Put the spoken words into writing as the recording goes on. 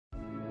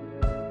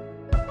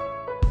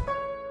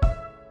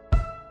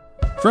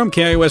From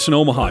KIOS in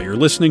Omaha, you're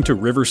listening to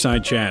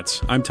Riverside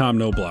Chats. I'm Tom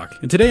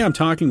Knobloch, and today I'm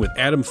talking with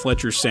Adam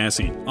Fletcher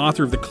Sasse,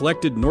 author of the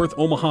collected North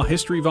Omaha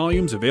History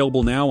volumes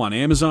available now on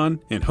Amazon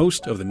and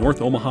host of the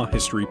North Omaha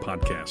History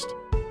podcast.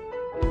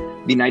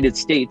 The United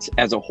States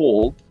as a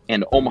whole,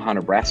 and Omaha,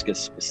 Nebraska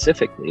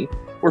specifically,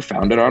 were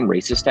founded on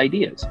racist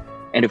ideas.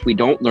 And if we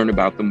don't learn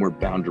about them, we're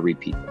bound to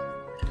repeat them.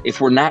 If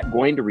we're not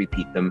going to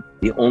repeat them,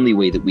 the only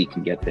way that we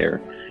can get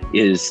there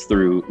is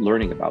through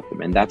learning about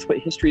them. And that's what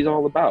history is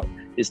all about,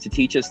 is to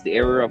teach us the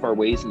error of our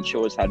ways and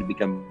show us how to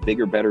become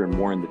bigger, better, and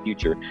more in the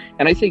future.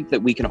 And I think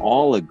that we can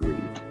all agree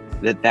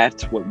that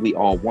that's what we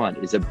all want,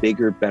 is a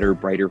bigger, better,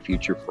 brighter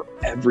future for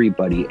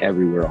everybody,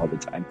 everywhere, all the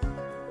time.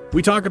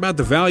 We talk about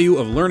the value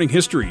of learning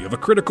history, of a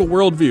critical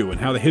worldview, and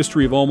how the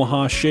history of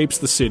Omaha shapes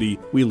the city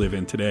we live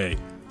in today.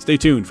 Stay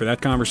tuned for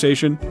that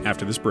conversation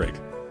after this break.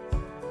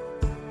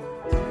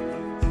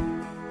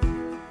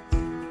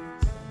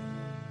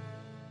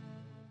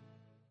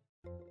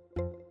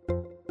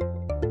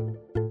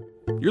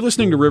 You're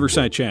listening to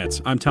Riverside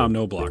Chats. I'm Tom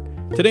Knobloch.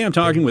 Today I'm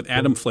talking with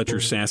Adam Fletcher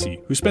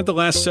Sasse, who spent the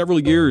last several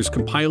years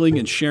compiling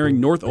and sharing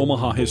North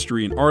Omaha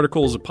history in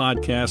articles, a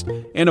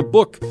podcast, and a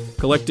book,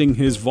 collecting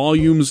his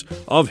volumes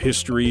of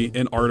history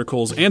and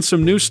articles and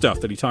some new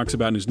stuff that he talks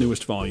about in his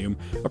newest volume,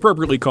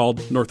 appropriately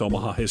called North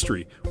Omaha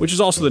History, which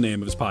is also the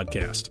name of his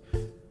podcast.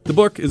 The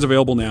book is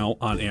available now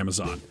on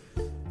Amazon.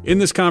 In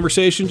this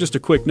conversation, just a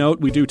quick note,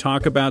 we do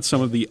talk about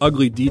some of the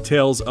ugly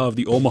details of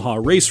the Omaha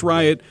race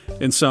riot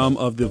and some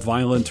of the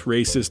violent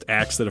racist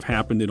acts that have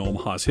happened in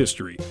Omaha's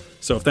history.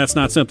 So if that's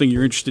not something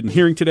you're interested in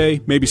hearing today,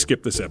 maybe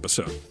skip this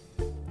episode.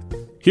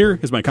 Here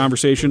is my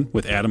conversation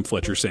with Adam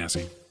Fletcher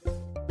Sasse.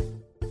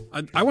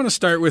 I want to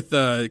start with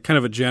kind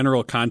of a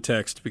general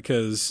context,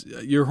 because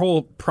your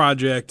whole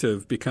project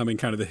of becoming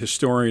kind of the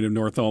historian of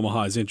North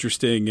Omaha is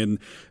interesting, and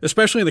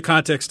especially in the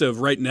context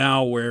of right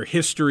now where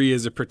history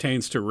as it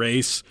pertains to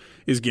race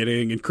is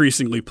getting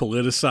increasingly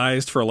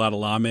politicized for a lot of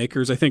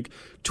lawmakers. I think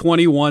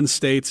 21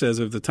 states, as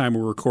of the time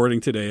we're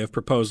recording today, have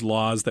proposed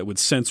laws that would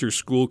censor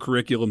school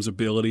curriculum's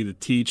ability to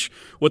teach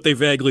what they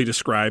vaguely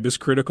describe as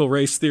critical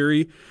race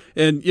theory.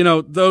 And, you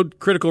know, though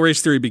critical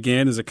race theory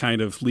began as a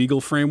kind of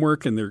legal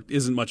framework and there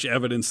isn't much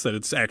evidence that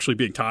it's actually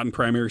being taught in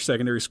primary,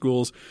 secondary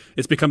schools,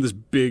 it's become this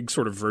big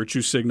sort of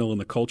virtue signal in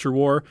the culture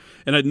war.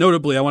 And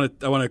notably, I want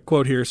to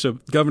quote here. So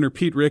Governor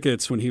Pete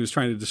Ricketts, when he was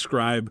trying to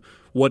describe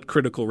what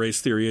critical race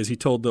theory is, he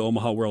told the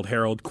Omaha World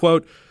Herald,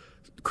 quote,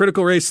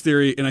 "Critical race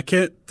theory," and I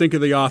can't think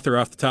of the author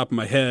off the top of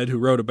my head who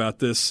wrote about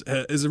this,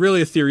 is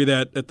really a theory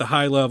that at the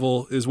high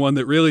level is one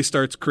that really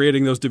starts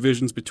creating those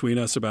divisions between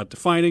us about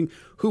defining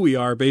who we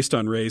are based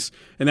on race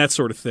and that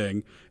sort of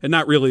thing, and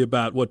not really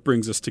about what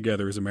brings us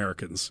together as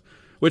Americans.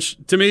 Which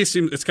to me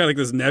seems, it's kind of like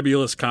this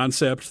nebulous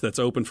concept that's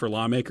open for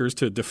lawmakers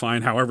to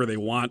define however they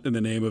want in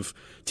the name of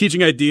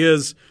teaching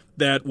ideas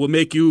that will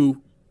make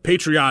you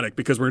patriotic,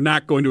 because we're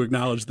not going to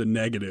acknowledge the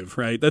negative,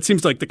 right? That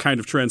seems like the kind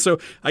of trend. So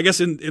I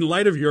guess in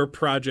light of your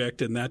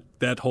project and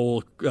that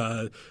whole,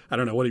 I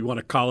don't know, what do you want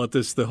to call it,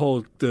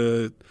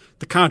 the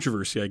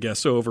controversy, I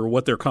guess, over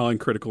what they're calling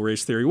critical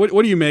race theory, what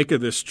do you make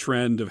of this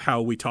trend of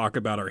how we talk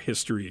about our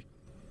history?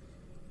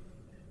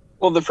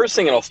 Well, the first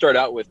thing that I'll start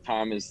out with,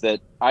 Tom, is that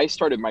I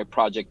started my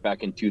project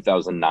back in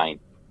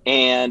 2009.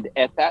 And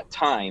at that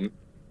time,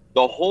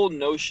 the whole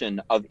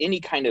notion of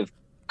any kind of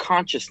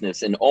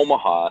consciousness in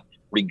Omaha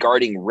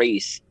regarding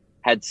race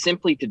had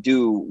simply to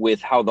do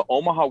with how the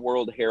Omaha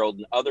World Herald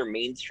and other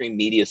mainstream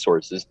media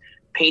sources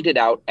painted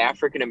out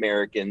African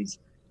Americans,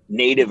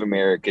 Native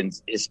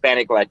Americans,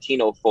 Hispanic,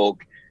 Latino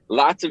folk,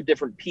 lots of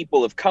different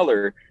people of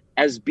color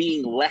as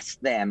being less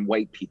than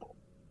white people.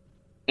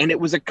 And it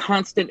was a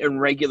constant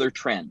and regular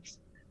trend.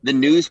 The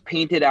news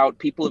painted out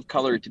people of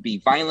color to be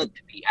violent,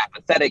 to be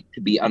apathetic,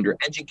 to be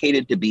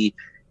undereducated, to be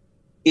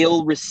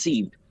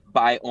ill-received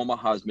by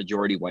Omaha's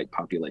majority white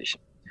population.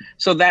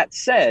 So that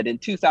said, in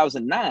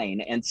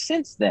 2009, and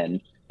since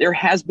then, there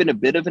has been a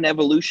bit of an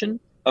evolution.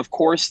 Of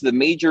course, the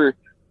major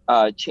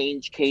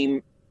change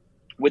came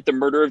with the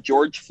murder of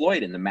George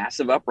Floyd and the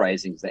massive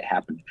uprisings that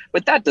happened.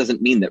 But that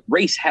doesn't mean that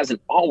race hasn't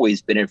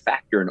always been a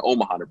factor in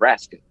Omaha,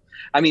 Nebraska.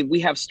 I mean,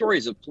 we have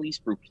stories of police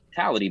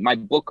brutality. My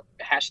book,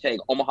 hashtag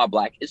Omaha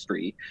Black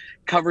History,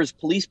 covers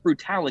police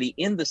brutality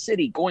in the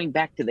city going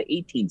back to the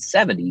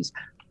 1870s,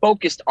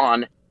 focused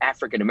on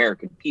African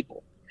American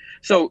people.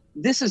 So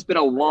this has been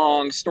a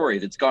long story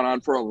that's gone on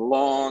for a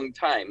long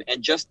time.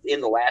 And just in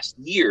the last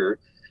year,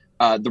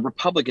 the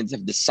Republicans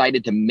have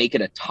decided to make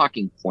it a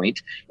talking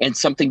point and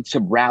something to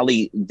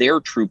rally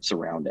their troops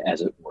around,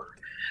 as it were.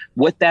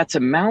 What that's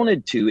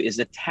amounted to is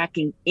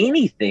attacking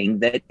anything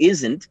that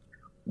isn't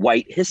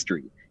white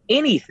history,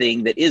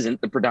 anything that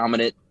isn't the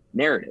predominant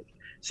narrative.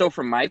 So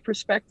from my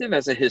perspective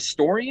as a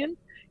historian,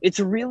 it's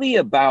really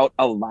about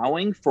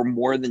allowing for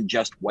more than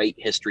just white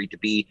history to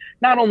be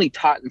not only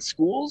taught in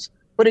schools,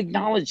 but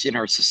acknowledged in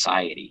our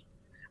society.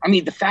 I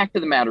mean, the fact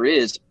of the matter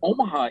is,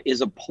 Omaha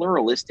is a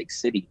pluralistic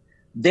city.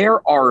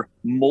 There are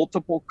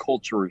multiple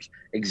cultures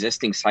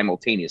existing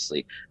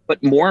simultaneously.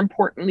 But more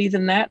importantly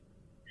than that,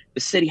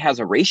 the city has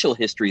a racial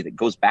history that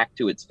goes back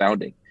to its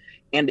founding.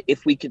 And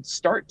if we could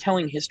start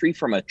telling history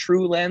from a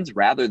true lens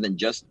rather than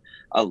just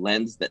a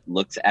lens that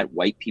looks at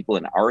white people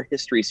in our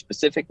history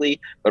specifically,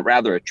 but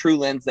rather a true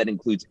lens that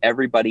includes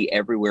everybody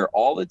everywhere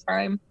all the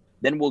time,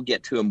 then we'll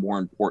get to a more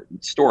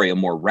important story, a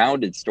more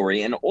rounded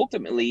story, and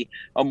ultimately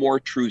a more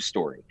true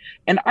story.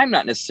 And I'm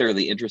not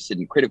necessarily interested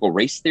in critical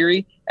race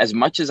theory as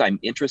much as I'm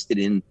interested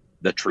in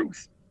the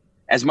truth.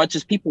 As much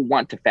as people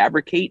want to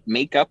fabricate,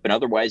 make up, and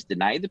otherwise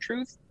deny the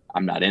truth,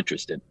 I'm not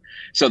interested.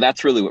 So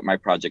that's really what my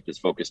project is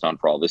focused on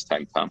for all this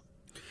time, Tom.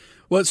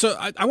 Well, so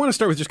I want to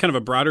start with just kind of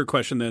a broader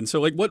question then.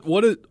 So like what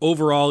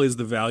overall is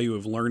the value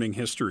of learning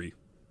history?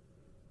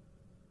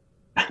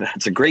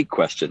 That's a great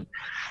question.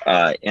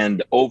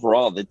 And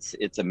overall,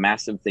 it's a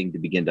massive thing to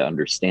begin to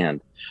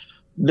understand.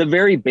 The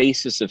very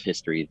basis of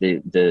history,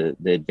 the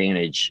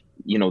advantage,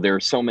 there are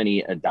so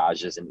many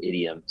adages and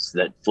idioms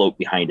that float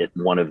behind it.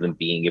 One of them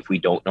being, if we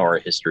don't know our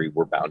history,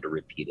 we're bound to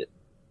repeat it.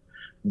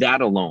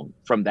 That alone,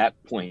 from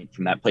that point,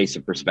 from that place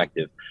of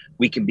perspective,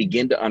 we can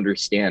begin to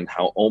understand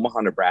how Omaha,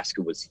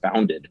 Nebraska was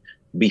founded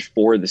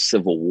before the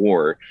Civil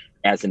War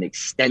as an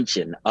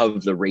extension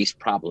of the race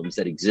problems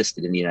that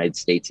existed in the United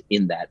States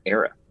in that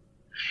era.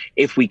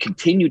 If we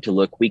continue to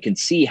look, we can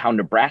see how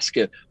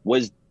Nebraska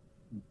was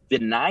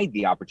denied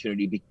the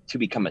opportunity to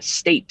become a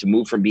state, to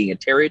move from being a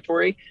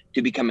territory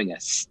to becoming a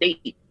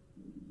state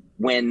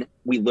when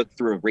we look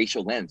through a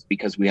racial lens,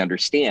 because we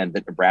understand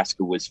that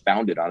Nebraska was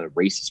founded on a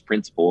racist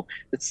principle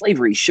that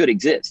slavery should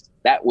exist.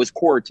 That was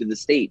core to the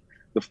state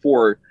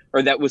before,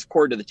 or that was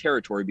core to the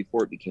territory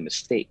before it became a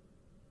state.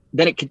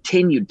 Then it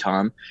continued,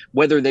 Tom,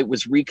 whether that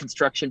was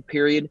Reconstruction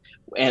period,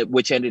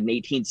 which ended in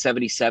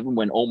 1877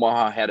 when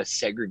Omaha had a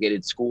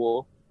segregated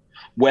school,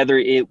 whether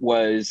it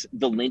was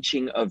the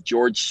lynching of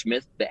George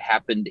Smith that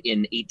happened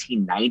in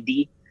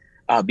 1890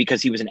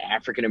 because he was an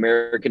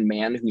African-American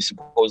man who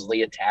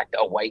supposedly attacked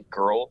a white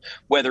girl,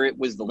 whether it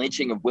was the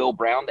lynching of Will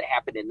Brown that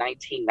happened in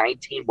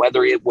 1919,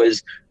 whether it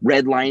was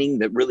redlining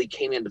that really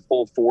came into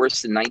full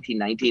force in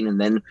 1919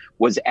 and then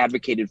was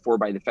advocated for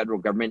by the federal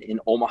government in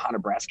Omaha,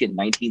 Nebraska in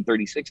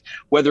 1936,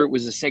 whether it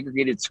was the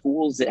segregated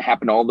schools that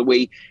happened all the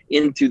way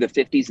into the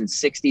 50s and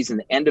 60s and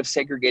the end of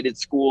segregated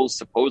schools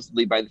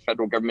supposedly by the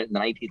federal government in the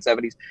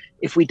 1970s.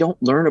 If we don't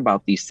learn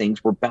about these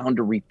things, we're bound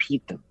to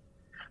repeat them.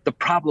 The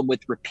problem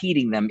with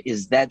repeating them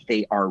is that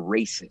they are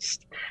racist.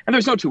 And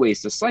there's no two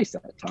ways to slice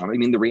that, Tom. I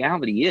mean, the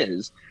reality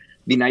is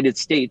the United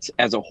States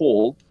as a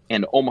whole,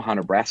 and Omaha,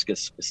 Nebraska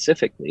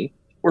specifically,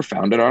 were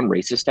founded on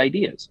racist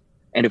ideas.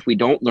 And if we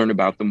don't learn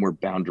about them, we're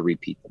bound to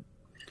repeat them.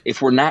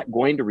 If we're not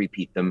going to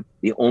repeat them,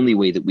 the only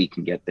way that we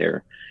can get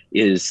there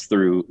is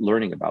through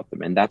learning about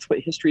them. And that's what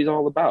history is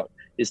all about,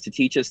 is to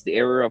teach us the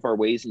error of our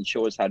ways and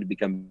show us how to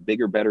become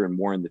bigger, better, and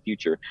more in the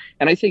future.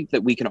 And I think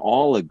that we can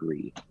all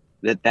agree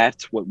that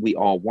that's what we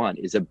all want,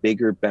 is a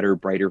bigger, better,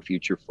 brighter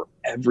future for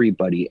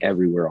everybody,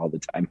 everywhere, all the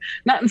time.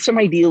 Not in some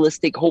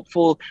idealistic,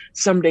 hopeful,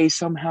 someday,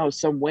 somehow,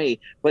 some way,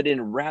 but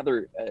in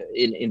rather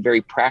in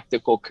very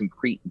practical,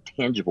 concrete, and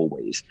tangible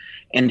ways.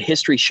 And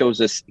history shows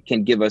us,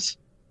 can give us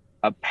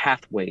a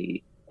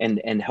pathway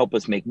and help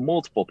us make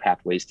multiple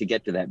pathways to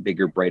get to that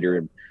bigger, brighter,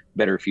 and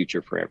better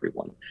future for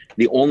everyone.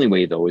 The only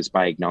way, though, is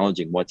by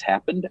acknowledging what's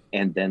happened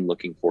and then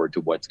looking forward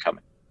to what's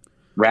coming,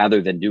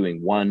 rather than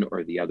doing one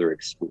or the other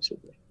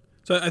exclusively.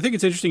 So I think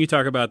it's interesting you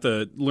talk about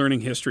the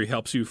learning history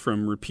helps you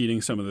from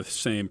repeating some of the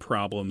same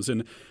problems.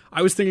 And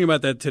I was thinking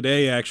about that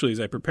today, actually, as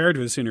I prepared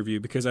for this interview,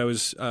 because I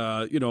was,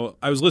 I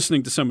was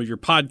listening to some of your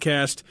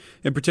podcast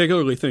and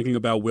particularly thinking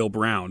about Will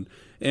Brown.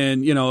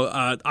 And,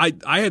 I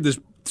had this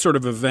sort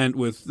of event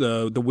with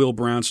the Will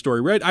Brown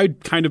story. Right?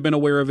 I'd kind of been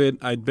aware of it.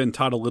 I'd been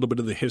taught a little bit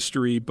of the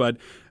history, but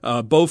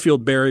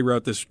Beaufield Berry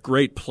wrote this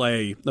great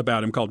play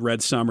about him called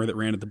Red Summer that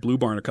ran at the Blue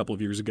Barn a couple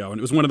of years ago. And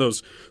it was one of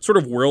those sort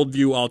of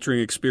worldview altering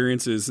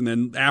experiences. And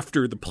then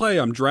after the play,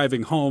 I'm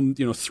driving home,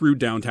 through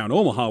downtown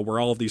Omaha where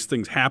all of these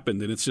things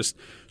happened. And it's just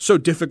so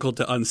difficult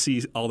to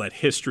unsee all that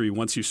history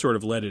once you sort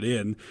of let it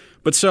in.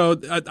 But so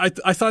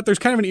I thought there's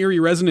kind of an eerie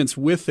resonance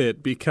with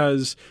it,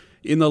 because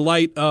in the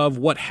light of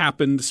what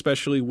happened,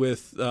 especially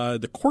with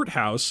the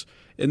courthouse,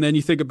 and then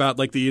you think about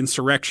like the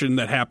insurrection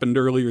that happened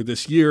earlier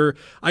this year,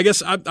 I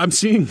guess I'm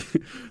seeing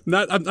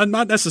I'm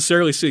not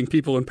necessarily seeing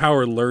people in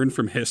power learn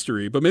from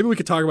history, but maybe we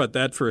could talk about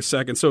that for a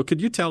second. So could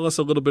you tell us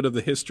a little bit of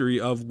the history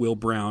of Will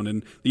Brown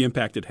and the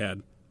impact it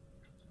had?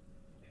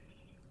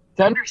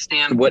 To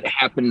understand what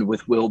happened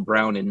with Will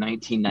Brown in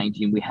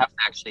 1919, we have to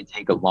actually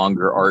take a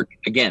longer arc.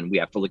 Again, we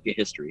have to look at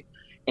history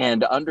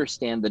and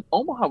understand that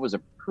Omaha was a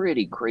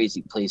pretty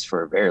crazy place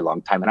for a very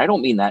long time. And I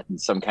don't mean that in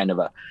some kind of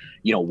a,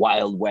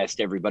 Wild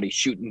West, everybody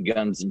shooting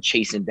guns and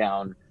chasing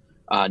down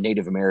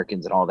Native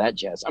Americans and all that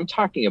jazz. I'm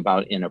talking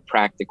about in a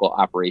practical,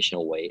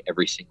 operational way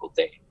every single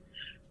day.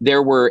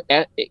 There were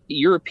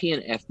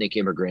European ethnic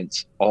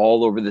immigrants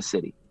all over the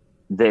city.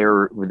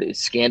 There were the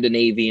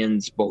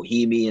Scandinavians,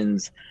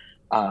 Bohemians,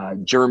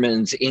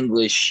 Germans,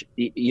 English,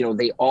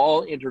 they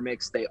all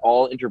intermixed, they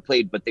all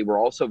interplayed, but they were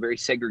also very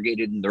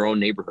segregated in their own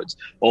neighborhoods.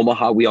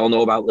 Omaha, we all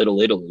know about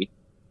Little Italy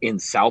in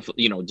south,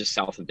 just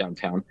south of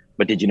downtown.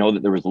 But did you know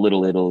that there was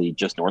Little Italy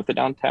just north of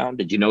downtown?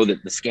 Did you know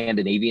that the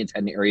Scandinavians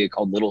had an area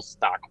called Little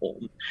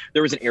Stockholm?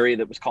 There was an area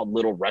that was called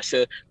Little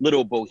Russia,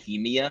 Little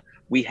Bohemia.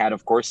 We had,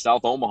 of course,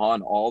 South Omaha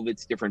and all of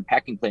its different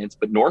packing plants,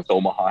 but North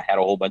Omaha had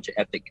a whole bunch of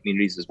ethnic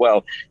communities as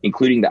well,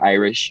 including the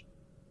Irish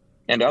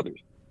and others.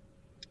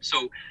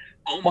 So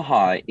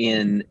Omaha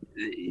in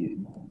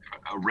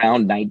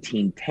around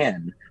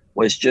 1910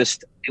 was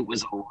just, it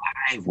was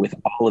alive with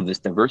all of this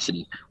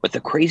diversity. But the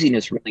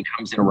craziness really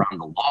comes in around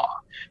the law.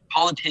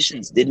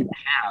 Politicians didn't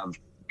have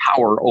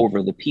power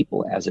over the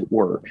people, as it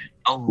were.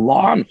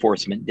 Law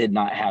enforcement did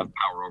not have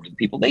power over the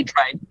people. They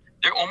tried.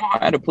 Omaha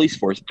had a police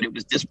force, but it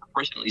was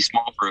disproportionately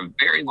small for a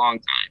very long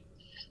time.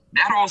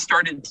 That all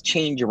started to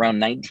change around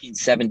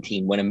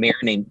 1917 when a mayor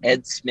named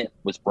Ed Smith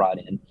was brought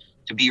in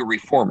to be a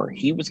reformer.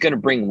 He was going to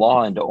bring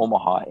law into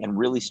Omaha and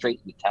really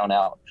straighten the town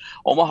out.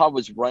 Omaha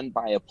was run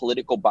by a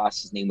political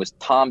boss. His name was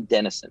Tom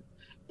Dennison.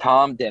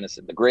 Tom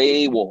Dennison, the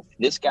Gray Wolf.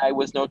 This guy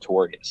was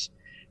notorious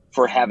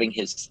for having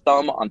his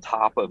thumb on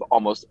top of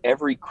almost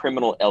every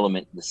criminal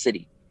element in the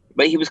city.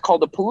 But he was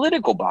called a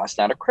political boss,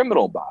 not a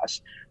criminal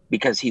boss,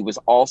 because he was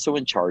also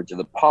in charge of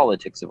the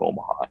politics of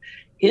Omaha.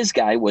 His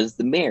guy was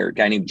the mayor, a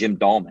guy named Jim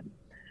Dahlman.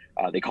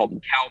 They called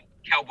him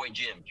Cowboy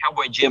Jim.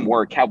 Cowboy Jim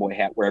wore a cowboy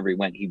hat wherever he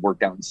went. He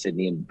worked out in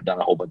Sydney and done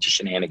a whole bunch of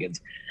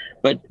shenanigans.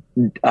 But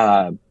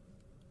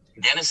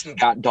Dennison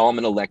got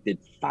Dahlman elected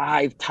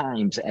 5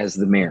 times as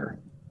the mayor.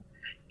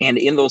 And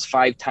in those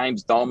 5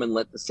 times, Dahlman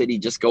let the city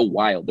just go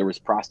wild. There was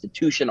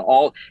prostitution,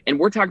 and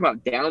we're talking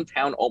about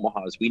downtown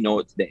Omaha as we know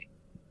it today,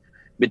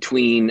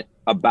 between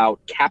about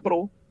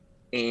Capitol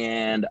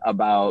and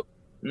about,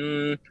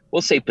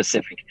 we'll say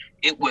Pacific.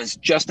 It was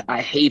just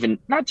a haven,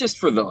 not just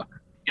for the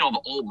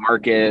old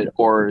market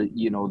or,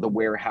 the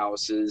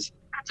warehouses,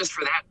 not just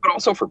for that, but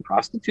also for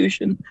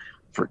prostitution,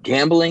 for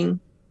gambling,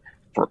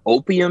 for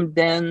opium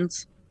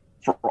dens,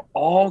 for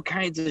all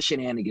kinds of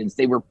shenanigans.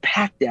 They were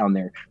packed down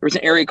there. There was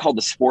an area called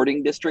the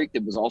Sporting District.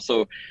 It was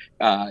also,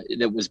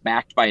 that was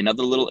backed by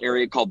another little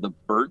area called the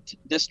Burnt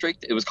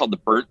District. It was called the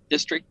Burnt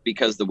District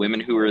because the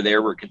women who were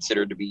there were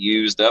considered to be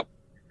used up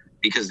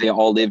because they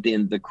all lived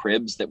in the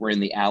cribs that were in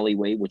the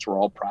alleyway, which were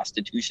all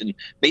prostitution,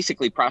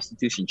 basically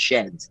prostitution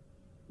sheds,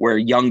 where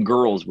young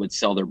girls would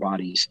sell their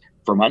bodies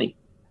for money.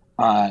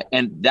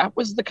 And that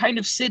was the kind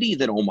of city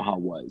that Omaha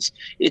was.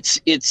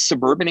 It's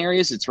suburban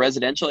areas, it's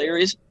residential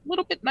areas, a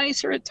little bit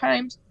nicer at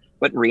times.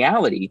 But in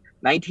reality,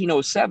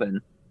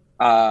 1907,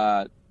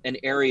 an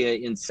area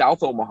in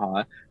South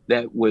Omaha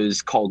that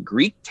was called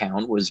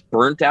Greektown was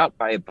burnt out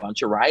by a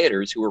bunch of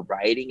rioters who were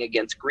rioting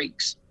against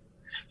Greeks.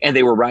 And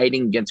they were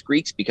rioting against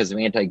Greeks because of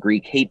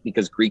anti-Greek hate,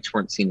 because Greeks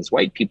weren't seen as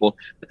white people,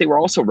 but they were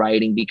also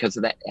rioting because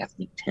of that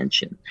ethnic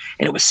tension.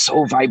 And it was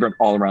so vibrant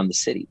all around the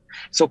city.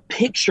 So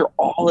picture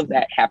all of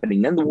that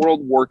happening. Then the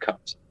World War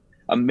comes.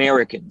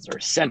 Americans are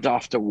sent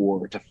off to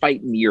war to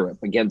fight in Europe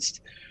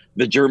against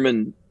the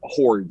German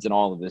hordes and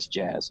all of this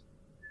jazz.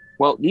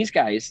 Well, these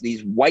guys,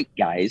 these white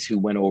guys who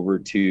went over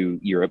to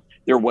Europe,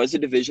 there was a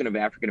division of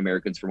African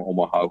Americans from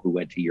Omaha who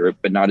went to Europe,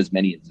 but not as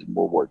many as in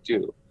World War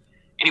II.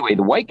 Anyway,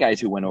 the white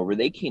guys who went over,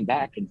 they came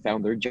back and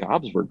found their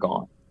jobs were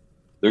gone.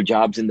 Their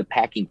jobs in the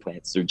packing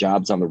plants, their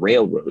jobs on the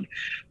railroad,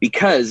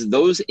 because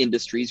those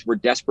industries were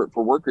desperate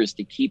for workers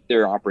to keep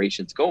their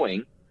operations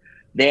going.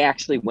 They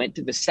actually went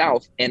to the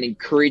South and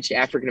encouraged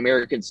African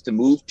Americans to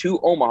move to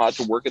Omaha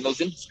to work in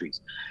those industries,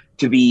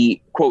 to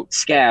be, quote,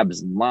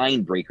 scabs and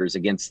line breakers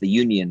against the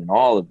Union and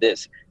all of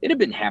this. It had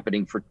been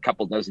happening for a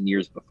couple dozen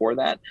years before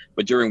that,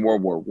 but during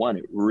World War I,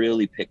 it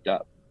really picked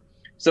up.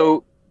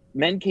 So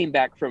men came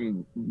back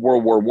from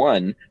World War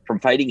I, from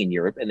fighting in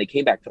Europe, and they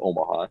came back to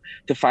Omaha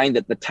to find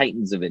that the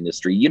titans of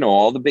industry,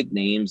 all the big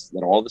names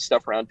that all the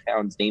stuff around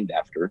town is named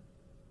after,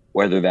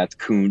 whether that's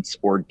Kuntz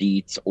or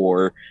Dietz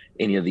or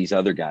any of these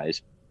other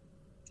guys,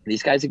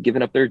 these guys had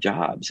given up their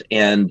jobs.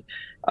 And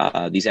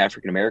these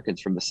African Americans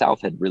from the South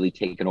had really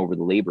taken over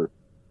the labor.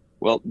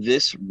 Well,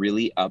 this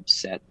really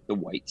upset the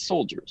white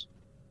soldiers.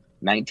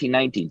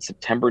 1919,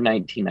 September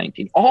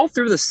 1919, all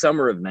through the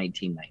summer of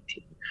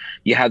 1919.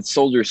 You had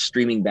soldiers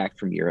streaming back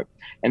from Europe,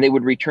 and they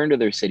would return to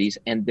their cities,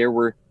 and there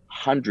were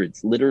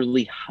hundreds,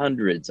 literally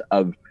hundreds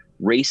of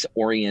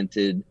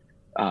race-oriented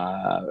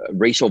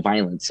racial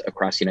violence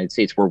across the United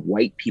States where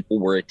white people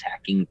were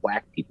attacking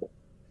black people.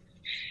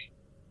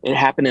 It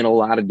happened in a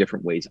lot of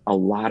different ways, a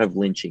lot of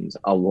lynchings,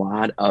 a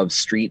lot of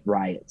street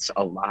riots,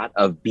 a lot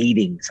of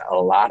beatings, a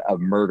lot of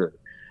murder.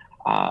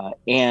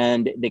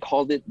 And they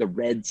called it the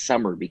Red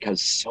Summer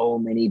because so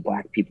many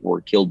black people were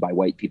killed by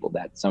white people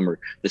that summer.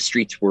 The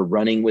streets were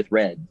running with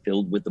red,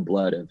 filled with the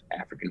blood of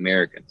African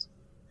Americans.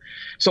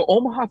 So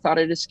Omaha thought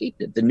it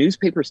escaped it. The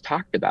newspapers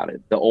talked about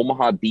it. The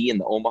Omaha Bee and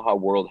the Omaha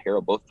World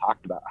Herald both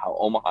talked about how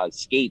Omaha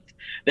escaped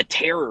the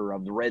terror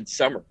of the Red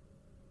Summer.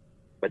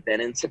 But then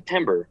in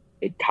September,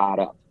 it caught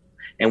up.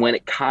 And when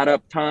it caught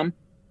up, Tom,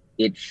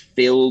 it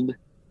filled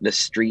the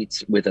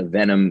streets with a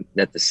venom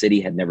that the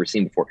city had never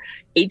seen before.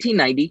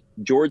 1890,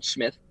 George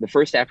Smith, the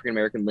first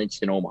African-American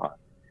lynched in Omaha.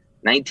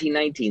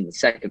 1919, the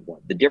second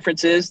one. The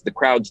difference is the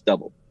crowds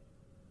doubled.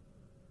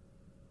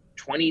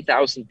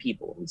 20,000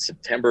 people in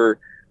September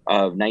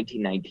of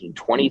 1919.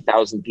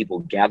 20,000 people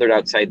gathered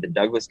outside the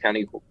Douglas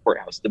County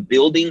Courthouse, the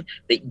building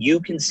that you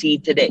can see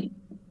today.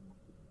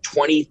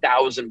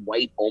 20,000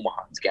 white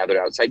Omahans gathered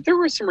outside. There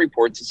were some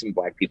reports of some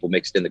black people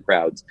mixed in the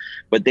crowds,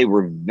 but they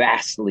were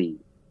vastly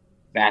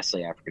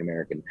African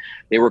American.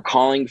 They were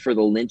calling for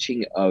the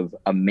lynching of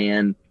a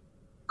man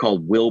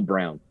called Will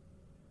Brown.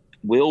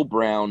 Will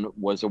Brown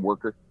was a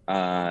worker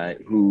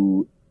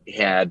who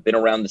had been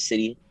around the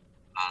city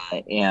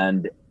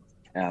and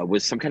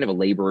was some kind of a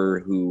laborer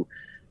who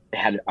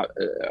had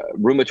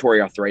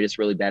rheumatoid arthritis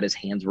really bad. His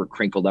hands were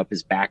crinkled up.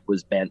 His back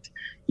was bent.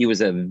 He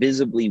was a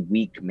visibly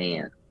weak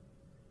man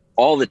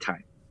all the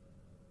time.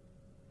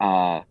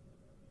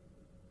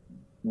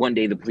 One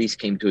day the police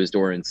came to his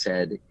door and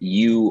said,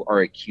 "You are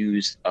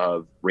accused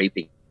of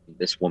raping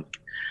this woman."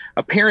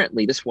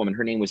 Apparently this woman,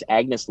 her name was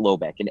Agnes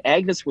Lobeck, and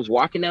Agnes was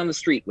walking down the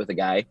street with a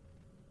guy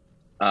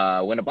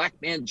when a black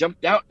man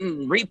jumped out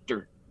and raped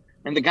her,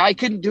 and the guy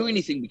couldn't do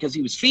anything because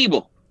he was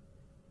feeble.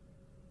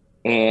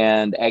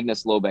 And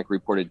Agnes Lobeck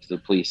reported to the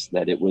police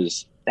that it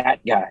was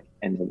that guy,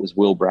 and it was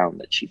Will Brown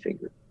that she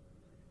fingered.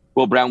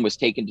 Will Brown was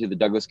taken to the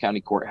Douglas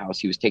County Courthouse.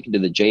 He was taken to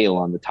the jail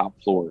on the top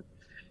floor.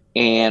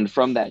 And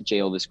from that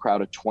jail, this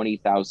crowd of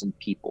 20,000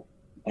 people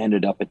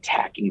ended up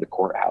attacking the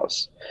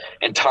courthouse.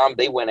 And Tom,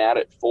 they went at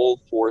it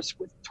full force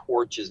with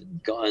torches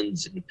and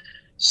guns and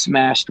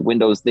smashed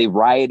windows. They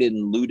rioted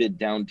and looted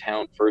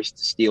downtown, first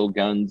to steal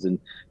guns and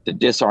to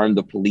disarm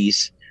the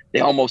police. They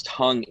almost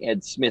hung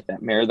Ed Smith,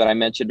 that mayor that I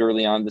mentioned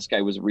early on. This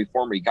guy was a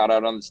reformer. He got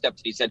out on the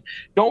steps and he said,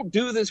 "Don't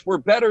do this. We're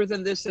better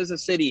than this as a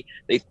city."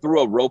 They threw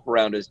a rope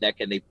around his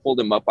neck and they pulled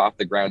him up off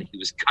the ground. He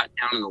was cut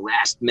down in the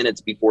last minutes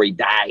before he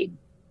died.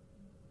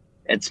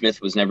 Ed Smith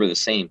was never the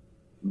same,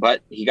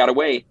 but he got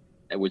away,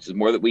 which is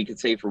more that we could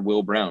say for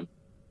Will Brown,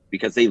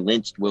 because they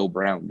lynched Will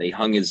Brown. They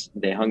hung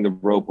the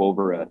rope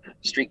over a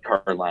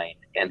streetcar line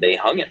and they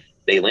hung him.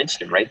 They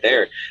lynched him right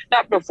there.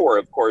 Not before,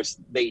 of course,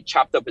 they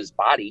chopped up his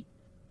body.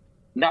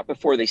 Not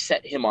before they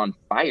set him on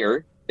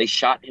fire. They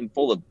shot him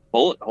full of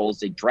bullet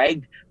holes. They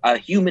dragged a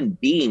human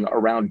being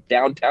around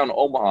downtown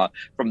Omaha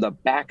from the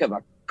back of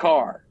a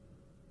car.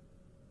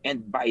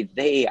 And by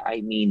they,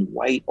 I mean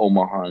white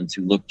Omahans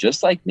who looked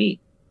just like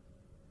me.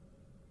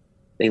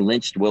 They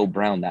lynched Will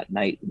Brown that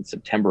night in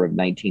September of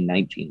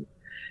 1919.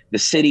 The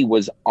city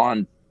was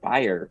on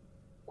fire,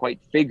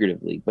 quite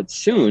figuratively. But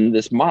soon,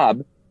 this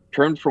mob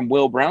turned from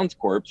Will Brown's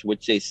corpse,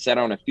 which they set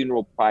on a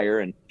funeral pyre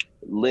and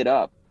lit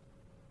up.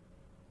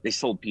 They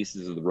sold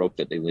pieces of the rope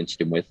that they lynched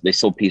him with. They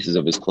sold pieces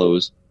of his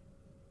clothes,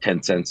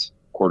 10 cents,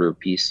 quarter a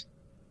piece.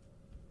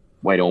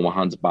 White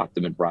Omahans bought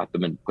them and brought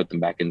them and put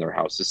them back in their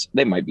houses.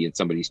 They might be in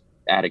somebody's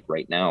attic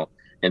right now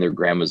in their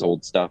grandma's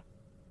old stuff.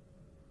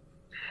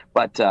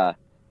 But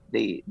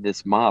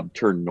this mob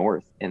turned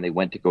north and they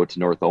went to go to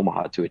North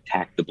Omaha to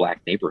attack the black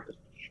neighborhood.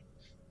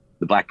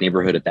 The black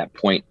neighborhood at that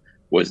point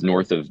was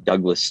north of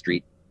Douglas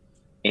Street.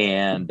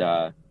 And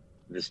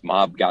this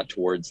mob got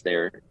towards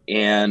there.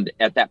 And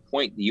at that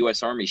point, the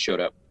U.S. Army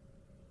showed up.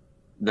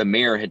 The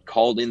mayor had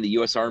called in the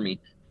U.S. Army,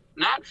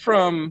 not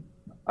from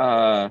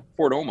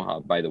Fort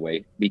Omaha, by the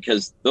way,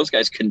 because those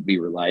guys couldn't be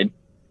relied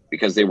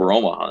because they were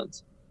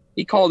Omahans.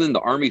 He called in the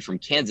army from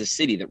Kansas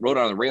City that rode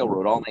on the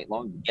railroad all night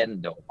long to get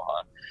into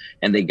Omaha.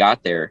 And they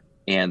got there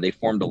and they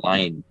formed a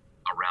line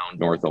around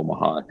North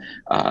Omaha,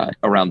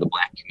 around the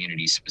black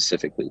community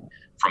specifically,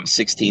 from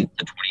 16th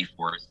to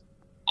 24th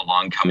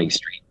along Cumming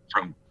Street,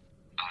 from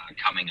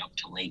coming up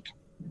to Lake.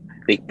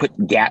 They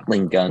put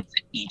Gatling guns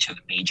at each of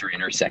the major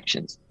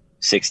intersections,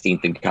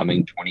 16th and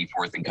Cumming,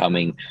 24th and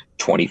Cumming,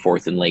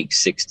 24th and Lake,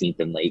 16th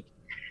and Lake.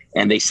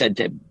 And they said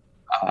to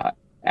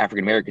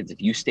African Americans,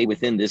 if you stay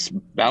within this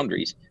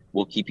boundaries,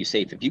 we'll keep you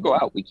safe. If you go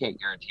out, we can't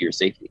guarantee your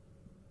safety.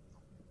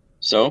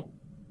 So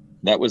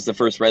that was the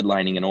first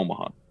redlining in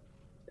Omaha,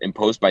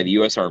 imposed by the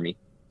U.S. Army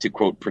to,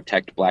 quote,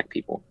 protect black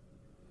people.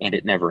 And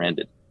it never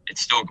ended.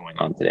 It's still going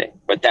on today,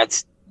 but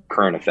that's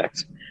current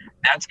effects.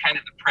 That's kind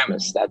of the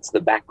premise. That's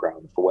the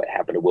background for what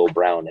happened to Will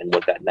Brown and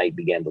what that night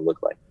began to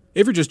look like.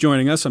 If you're just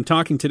joining us, I'm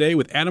talking today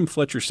with Adam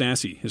Fletcher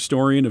Sasse,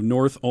 historian of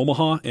North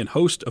Omaha and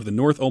host of the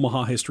North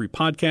Omaha History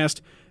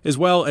Podcast, as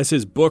well as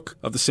his book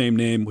of the same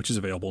name, which is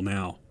available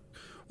now.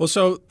 Well,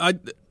 so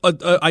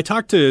I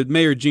talked to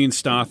Mayor Jean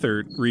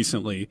Stothert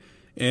recently,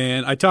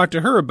 and I talked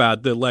to her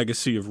about the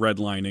legacy of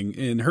redlining,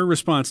 and her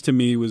response to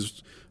me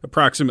was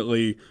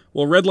approximately,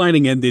 well,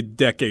 redlining ended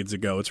decades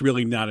ago. It's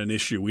really not an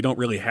issue. We don't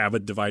really have a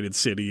divided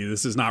city.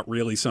 This is not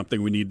really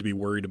something we need to be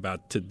worried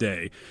about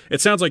today.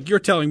 It sounds like you're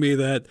telling me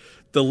that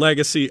the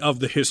legacy of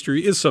the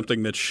history is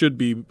something that should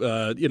be,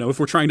 if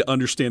we're trying to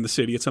understand the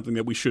city, it's something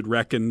that we should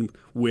reckon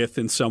with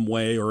in some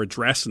way or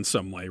address in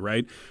some way,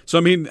 right? So,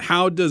 I mean,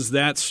 how does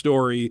that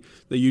story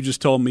that you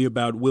just told me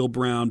about Will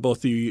Brown,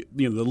 both the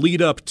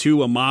lead up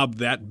to a mob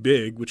that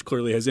big, which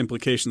clearly has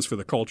implications for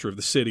the culture of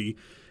the city,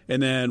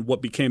 and then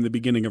what became the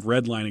beginning of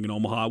redlining in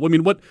Omaha? I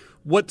mean,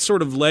 what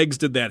sort of legs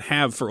did that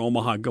have for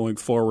Omaha going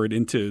forward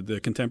into the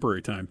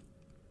contemporary time?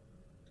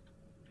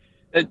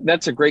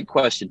 That's a great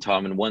question,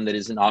 Tom, and one that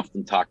isn't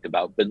often talked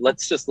about. But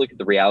let's just look at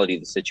the reality of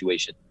the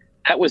situation.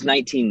 That was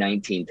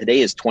 1919.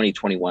 Today is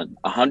 2021,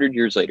 100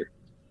 years later.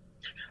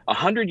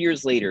 100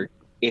 years later,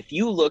 if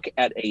you look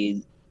at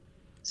a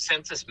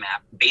census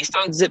map based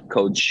on zip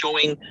codes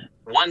showing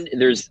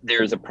there's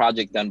a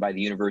project done by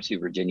the University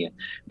of Virginia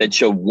that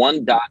showed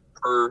one dot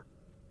per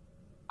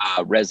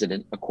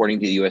resident according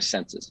to the U.S.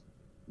 Census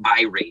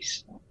by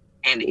race.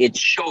 And it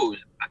shows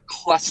the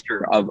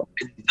cluster of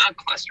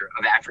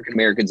African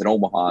Americans in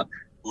Omaha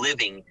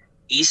living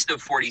east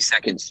of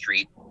 42nd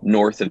Street,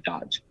 north of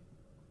Dodge.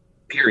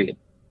 Period.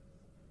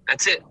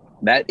 That's it.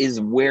 That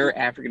is where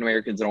African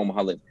Americans in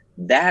Omaha live.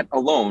 That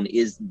alone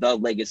is the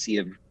legacy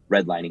of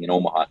redlining in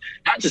Omaha.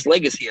 Not just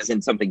legacy as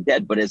in something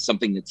dead, but as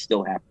something that's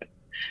still happening.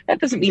 That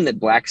doesn't mean that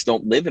blacks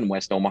don't live in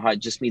West Omaha. It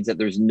just means that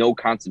there's no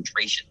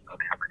concentration of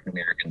African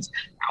Americans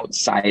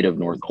outside of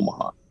North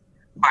Omaha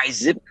by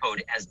zip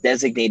code as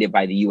designated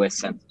by the U.S.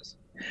 Census.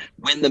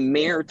 When the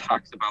mayor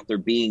talks about there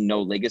being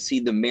no legacy,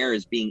 the mayor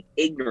is being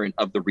ignorant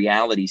of the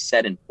reality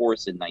set in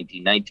force in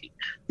 1919.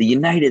 The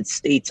United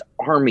States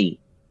Army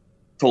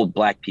told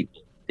black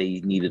people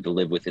they needed to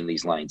live within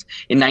these lines.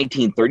 In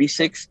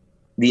 1936,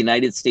 the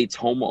United States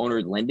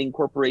Homeowner Lending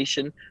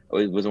Corporation,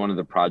 it was one of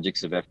the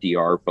projects of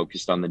FDR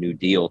focused on the New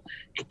Deal.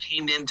 It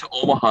came into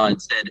Omaha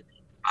and said,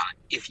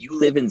 if you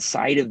live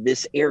inside of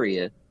this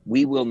area,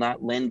 we will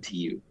not lend to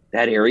you.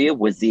 That area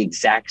was the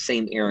exact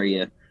same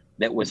area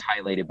that was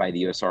highlighted by the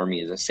U.S.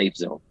 Army as a safe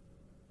zone.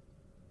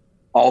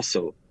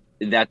 Also,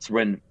 that's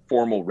when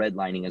formal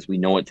redlining as we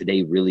know it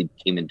today really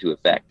came into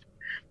effect.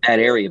 That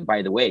area,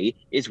 by the way,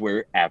 is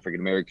where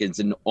African Americans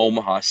in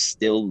Omaha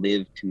still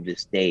live to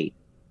this day.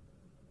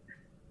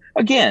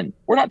 Again,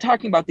 we're not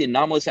talking about the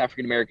anomalous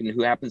African American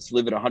who happens to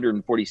live at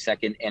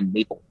 142nd and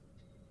Maple.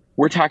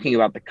 We're talking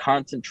about the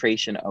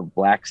concentration of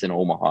blacks in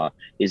Omaha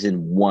is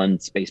in one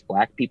space.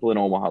 Black people in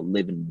Omaha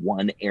live in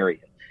one area,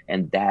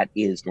 and that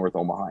is North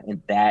Omaha,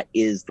 and that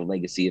is the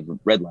legacy of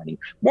redlining.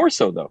 More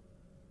so, though,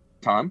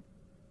 Tom,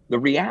 the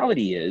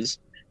reality is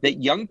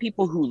that young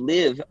people who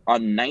live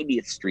on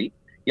 90th Street,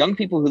 young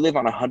people who live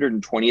on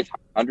 120th,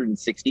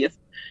 160th,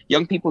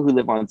 young people who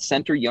live on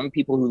Center, young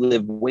people who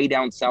live way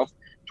down south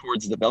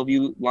towards the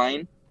Bellevue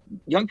line,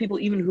 young people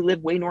even who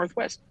live way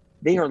northwest,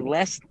 they are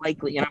less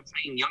likely, and I'm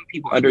saying young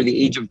people under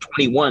the age of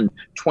 21,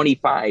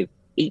 25,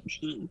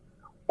 18,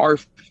 are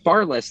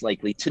far less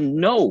likely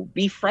to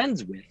be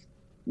friends with,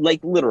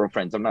 like literal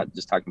friends, I'm not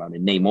just talking about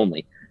in name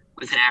only,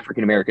 with an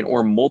African American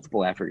or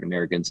multiple African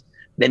Americans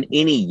than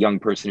any young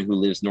person who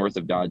lives north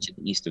of Dodge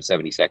and east of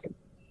 72nd.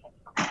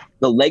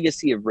 The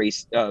legacy of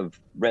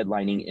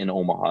redlining in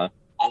Omaha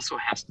also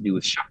has to do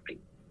with shopping.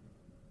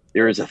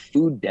 There is a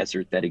food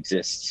desert that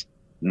exists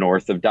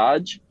north of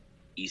Dodge,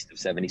 east of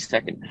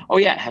 72nd. Oh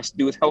yeah, it has to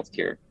do with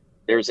healthcare.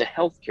 There's a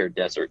healthcare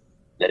desert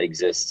that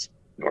exists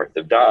north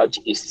of Dodge,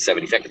 east of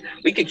 72nd.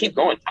 We could keep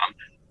going, Tom.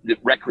 The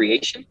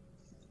recreation,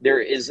 there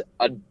is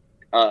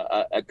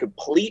a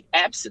complete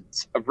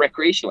absence of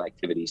recreational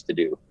activities to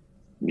do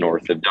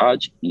north of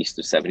Dodge, east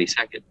of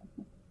 72nd.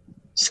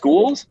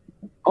 Schools,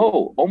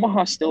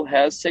 Omaha still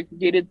has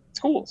segregated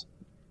schools.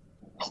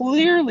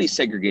 Clearly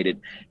segregated.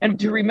 And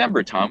to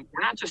remember, Tom,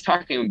 we're not just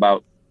talking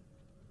about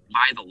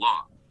by the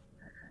law.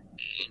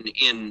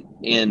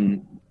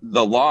 In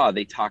the law,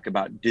 they talk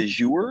about de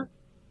jure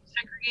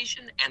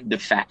segregation and de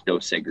facto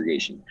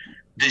segregation.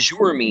 De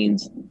jure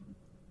means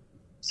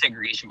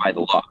segregation by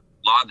the law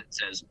that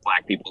says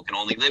black people can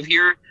only live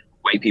here,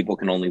 white people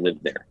can only live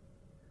there.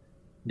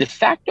 De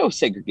facto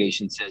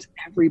segregation says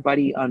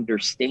everybody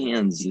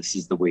understands this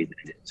is the way that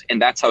it is.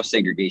 And that's how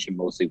segregation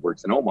mostly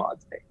works in Omaha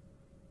today.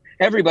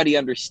 Everybody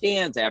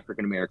understands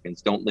African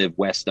Americans don't live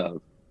west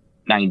of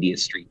 90th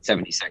Street,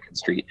 72nd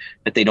Street,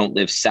 that they don't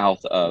live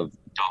south of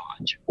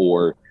Dodge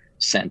or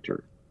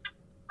Center.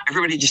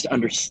 Everybody just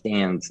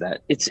understands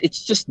that.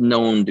 It's just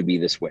known to be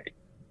this way.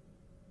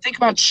 Think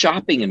about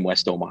shopping in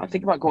West Omaha.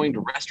 Think about going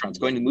to restaurants,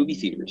 going to movie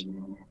theaters.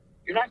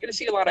 You're not going to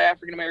see a lot of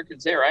African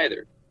Americans there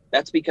either.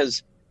 That's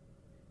because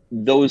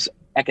those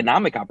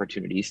economic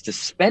opportunities to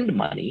spend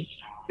money,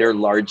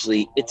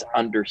 it's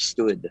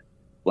understood.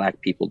 Black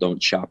people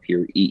don't shop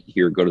here, eat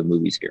here, go to the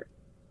movies here.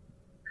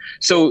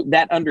 So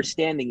that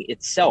understanding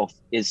itself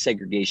is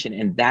segregation,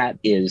 and that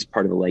is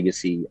part of the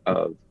legacy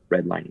of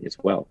redlining as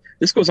well.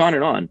 This goes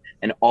on,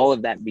 and all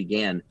of that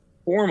began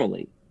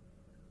formally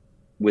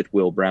with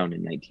Will Brown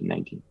in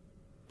 1919.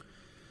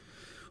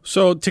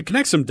 So to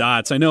connect some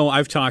dots, I know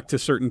I've talked to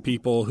certain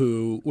people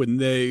who, when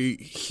they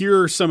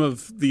hear some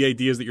of the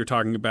ideas that you're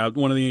talking about,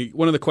 one of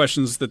the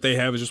questions that they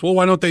have is just, well,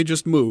 why don't they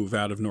just move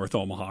out of North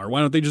Omaha, or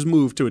why don't they just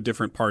move to a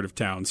different part of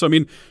town? So, I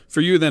mean,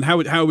 for you then,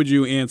 how would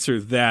you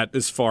answer that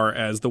as far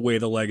as the way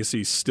the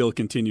legacy still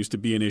continues to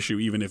be an issue,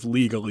 even if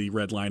legally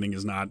redlining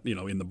is not,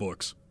 in the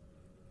books?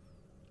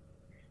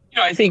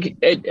 I think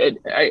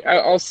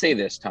I'll say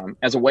this, Tom.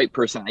 As a white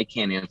person, I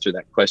can't answer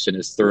that question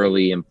as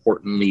thoroughly,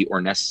 importantly, or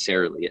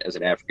necessarily as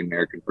an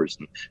African-American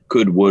person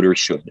could, would, or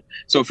should.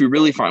 So if you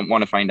really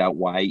want to find out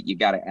why, you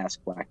got to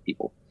ask black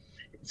people.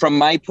 From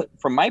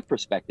my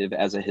perspective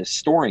as a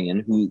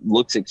historian who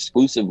looks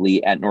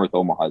exclusively at North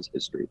Omaha's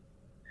history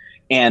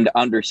and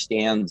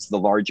understands the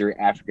larger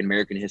African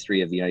American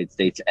history of the United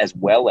States, as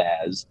well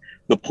as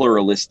the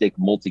pluralistic,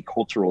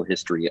 multicultural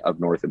history of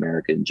North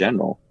America in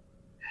general.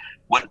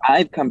 What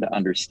I've come to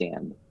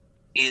understand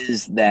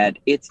is that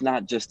it's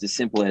not just as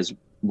simple as,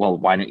 well,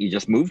 why don't you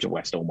just move to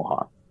West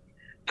Omaha?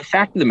 The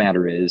fact of the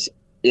matter is,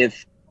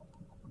 if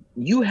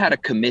you had a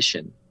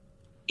commission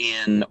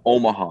in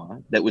Omaha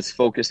that was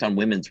focused on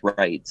women's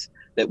rights,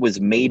 that was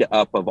made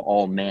up of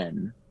all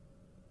men,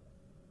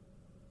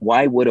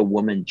 why would a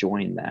woman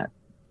join that?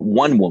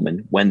 One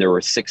woman when there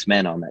were 6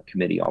 men on that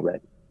committee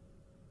already.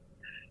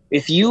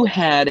 If you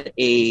had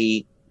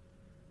a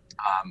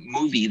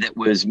movie that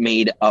was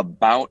made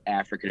about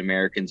African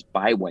Americans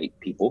by white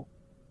people,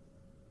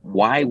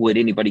 why would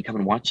anybody come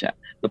and watch that?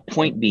 The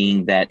point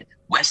being that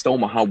West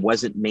Omaha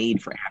wasn't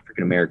made for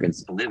African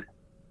Americans to live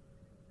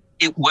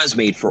in. It was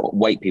made for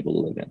white people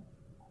to live in.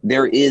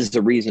 There is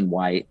a reason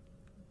why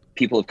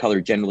people of color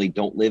generally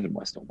don't live in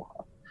West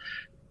Omaha.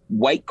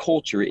 White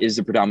culture is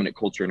the predominant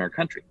culture in our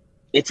country.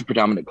 It's a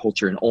predominant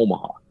culture in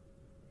Omaha.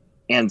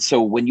 And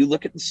so when you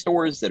look at the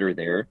stores that are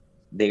there,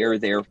 they are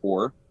there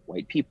for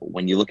white people.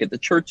 When you look at the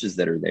churches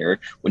that are there,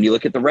 when you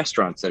look at the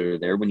restaurants that are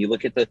there, when you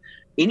look at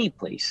any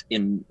place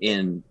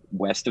in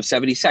west of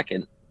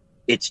 72nd,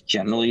 it's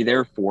generally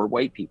there for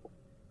white people.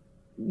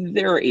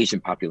 There are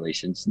Asian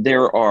populations.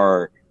 There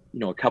are,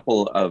 a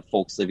couple of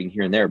folks living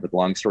here and there, but the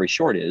long story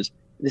short is,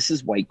 this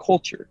is white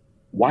culture.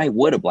 Why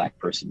would a black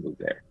person move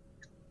there?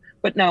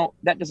 But now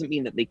that doesn't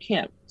mean that they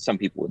can't. Some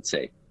people would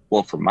say,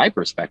 well, from my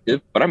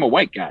perspective, but I'm a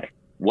white guy.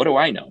 What do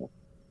I know?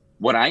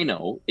 What I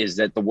know is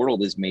that the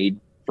world is made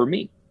for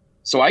me.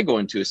 So I go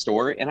into a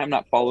store and I'm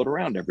not followed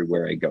around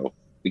everywhere I go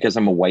because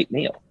I'm a white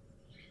male.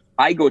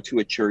 I go to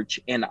a church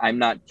and I'm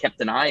not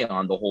kept an eye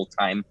on the whole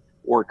time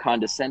or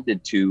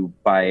condescended to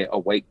by a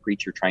white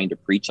preacher trying to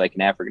preach like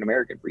an African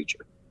American preacher.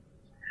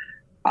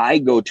 I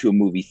go to a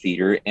movie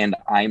theater and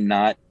I'm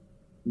not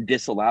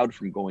disallowed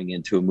from going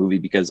into a movie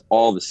because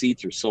all the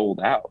seats are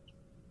sold out,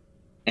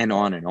 and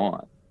on and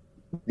on.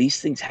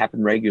 These things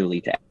happen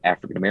regularly to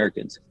African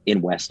Americans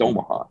in West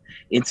Omaha.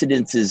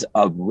 Incidences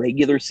of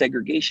regular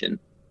segregation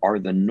are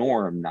the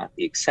norm, not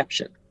the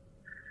exception.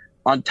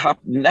 On top,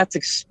 that's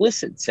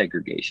explicit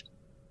segregation.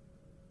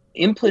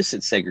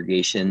 Implicit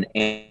segregation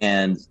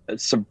and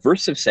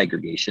subversive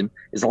segregation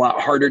is a lot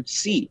harder to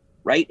see,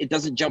 right? It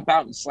doesn't jump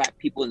out and slap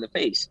people in the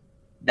face.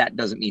 That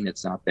doesn't mean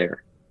it's not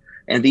there.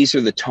 And these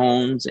are the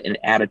tones and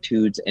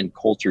attitudes and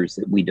cultures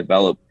that we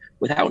develop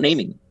without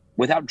naming them,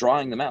 without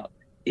drawing them out.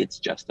 It's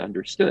just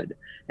understood.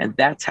 And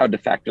that's how de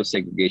facto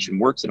segregation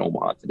works in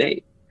Omaha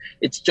today.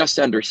 It's just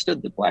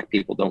understood that Black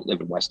people don't live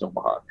in West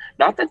Omaha.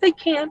 Not that they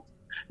can't,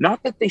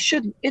 not that they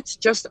shouldn't. It's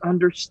just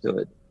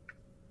understood.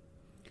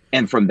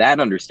 And from that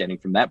understanding,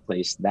 from that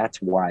place,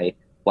 that's why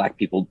Black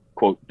people,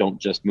 quote, don't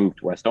just move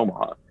to West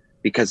Omaha,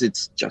 because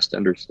it's just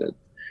understood.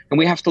 And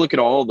we have to look at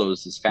all of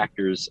those as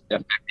factors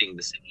affecting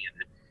the city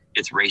and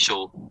its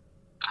racial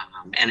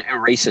and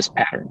racist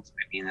patterns.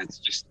 I mean, that's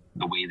just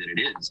the way that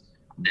it is.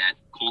 That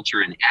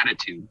culture and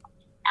attitude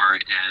are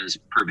as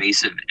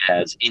pervasive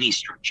as any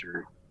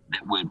structure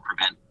that would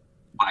prevent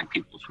Black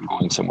people from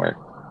going somewhere.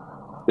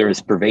 They're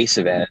as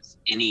pervasive as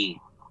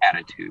any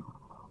attitude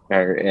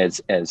or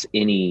as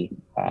any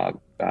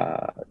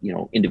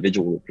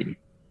individual opinion.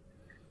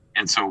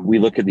 And so we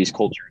look at these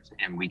cultures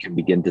and we can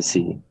begin to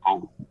see,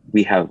 oh,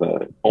 we have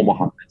a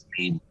Omaha that's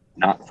made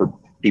not for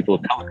people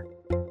of color.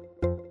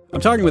 I'm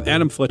talking with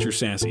Adam Fletcher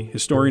Sasse,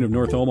 historian of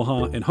North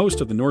Omaha and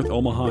host of the North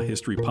Omaha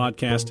History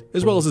Podcast,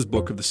 as well as his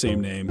book of the same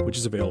name, which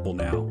is available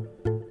now.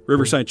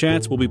 Riverside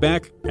Chats will be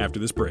back after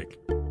this break.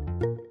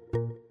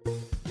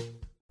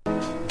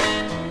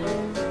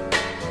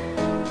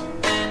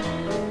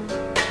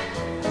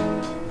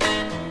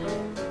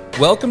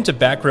 Welcome to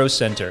Back Row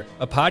Center,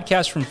 a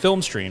podcast from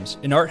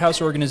Filmstreams, an art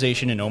house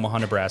organization in Omaha,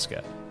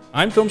 Nebraska.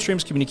 I'm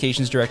Filmstreams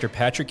Communications Director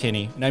Patrick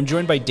Kinney, and I'm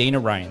joined by Dana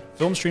Ryan,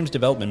 Filmstreams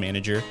Development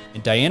Manager,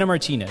 and Diana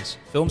Martinez,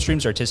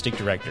 Filmstreams Artistic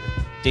Director.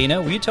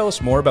 Dana, will you tell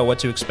us more about what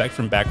to expect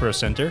from Back Row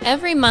Center?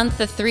 Every month,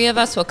 the three of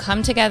us will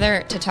come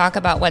together to talk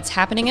about what's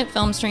happening at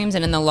Filmstreams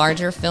and in the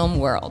larger film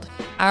world.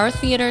 Our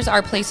theaters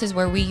are places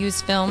where we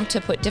use film to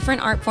put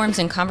different art forms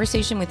in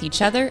conversation with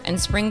each other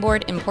and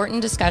springboard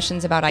important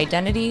discussions about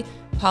identity,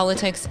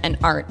 politics, and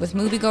art with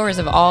moviegoers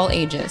of all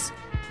ages.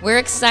 We're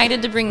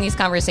excited to bring these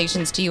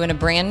conversations to you in a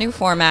brand new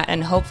format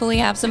and hopefully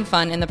have some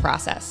fun in the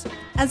process.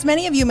 As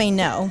many of you may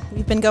know,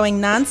 we've been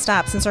going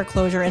nonstop since our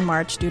closure in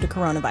March due to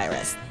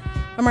coronavirus.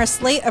 From our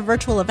slate of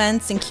virtual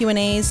events and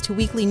Q&As to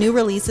weekly new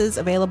releases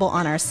available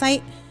on our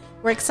site,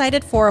 we're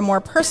excited for a more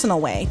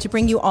personal way to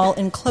bring you all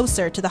in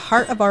closer to the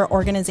heart of our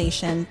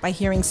organization by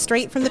hearing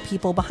straight from the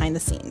people behind the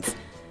scenes.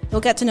 You'll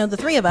get to know the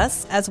three of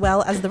us, as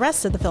well as the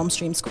rest of the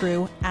Filmstreams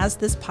crew, as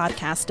this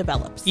podcast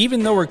develops.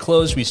 Even though we're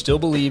closed, we still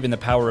believe in the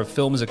power of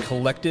film as a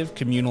collective,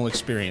 communal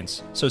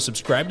experience. So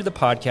subscribe to the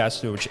podcast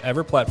through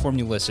whichever platform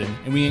you listen,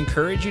 and we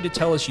encourage you to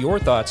tell us your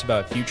thoughts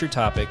about future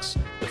topics,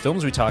 the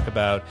films we talk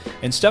about,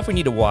 and stuff we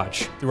need to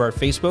watch through our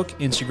Facebook,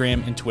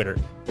 Instagram, and Twitter.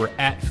 We're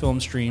at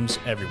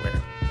Filmstreams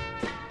everywhere.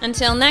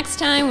 Until next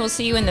time, we'll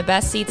see you in the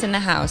best seats in the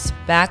house,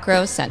 Back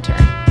Row Center.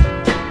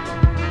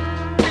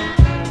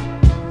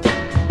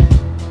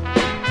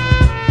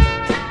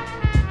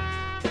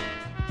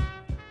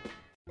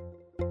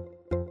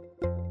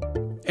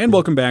 And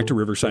welcome back to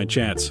Riverside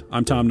Chats.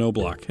 I'm Tom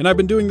Knobloch, and I've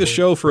been doing this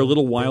show for a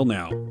little while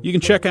now. You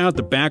can check out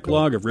the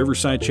backlog of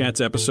Riverside Chats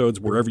episodes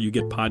wherever you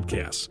get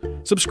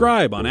podcasts.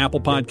 Subscribe on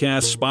Apple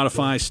Podcasts,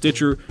 Spotify,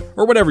 Stitcher,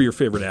 or whatever your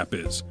favorite app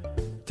is.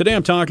 Today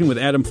I'm talking with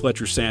Adam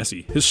Fletcher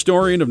Sassy,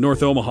 historian of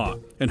North Omaha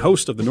and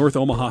host of the North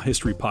Omaha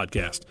History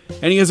Podcast.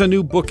 And he has a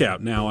new book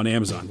out now on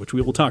Amazon, which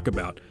we will talk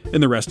about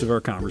in the rest of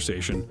our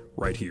conversation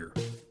right here.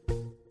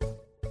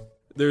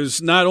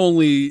 There's not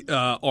only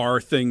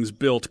are things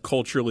built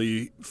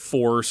culturally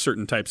for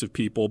certain types of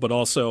people, but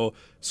also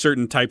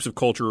certain types of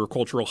culture or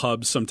cultural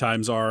hubs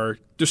sometimes are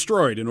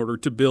destroyed in order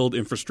to build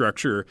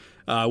infrastructure,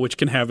 which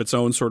can have its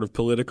own sort of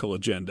political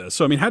agenda.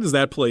 So, I mean, how does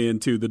that play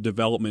into the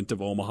development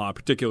of Omaha,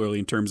 particularly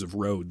in terms of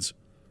roads?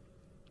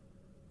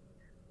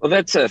 Well,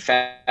 that's a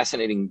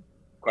fascinating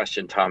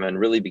question, Tom, and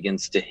really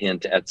begins to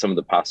hint at some of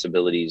the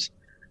possibilities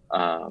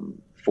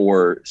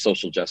for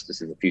social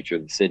justice in the future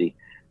of the city,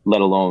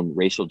 let alone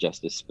racial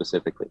justice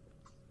specifically.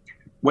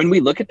 When we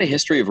look at the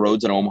history of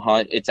roads in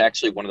Omaha, it's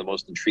actually one of the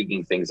most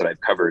intriguing things that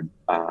I've covered.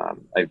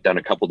 I've done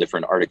a couple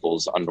different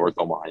articles on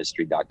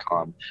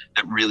NorthOmahaHistory.com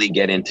that really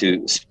get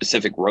into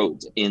specific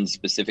roads in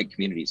specific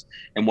communities.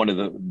 And one of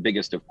the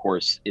biggest, of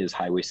course, is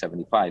Highway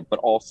 75. But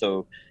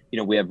also, you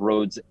know, we have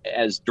roads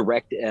as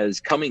direct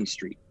as Cummings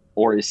Street,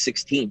 or as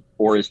 16th,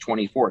 or as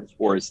 24th,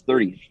 or as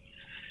 30th,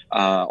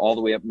 all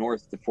the way up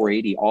north to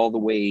 480, all the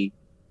way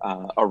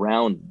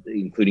around,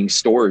 including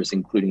stores,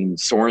 including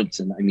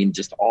Sorensen. I mean,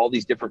 just all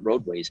these different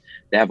roadways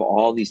that have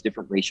all these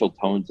different racial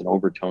tones and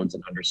overtones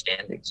and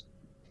understandings.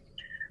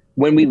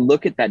 When we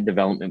look at that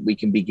development, we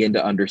can begin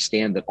to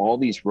understand that all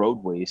these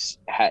roadways,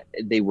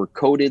 they were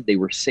coded, they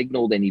were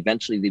signaled, and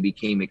eventually they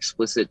became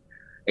explicit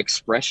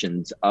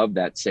expressions of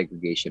that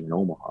segregation in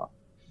Omaha.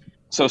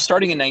 So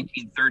starting in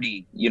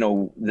 1930, you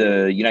know,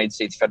 the United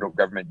States federal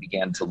government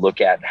began to look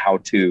at how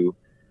to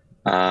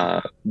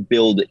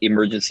build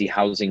emergency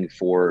housing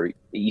for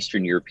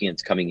Eastern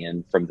Europeans coming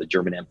in from the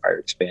German Empire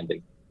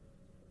expanding.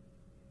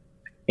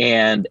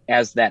 And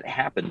as that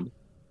happened,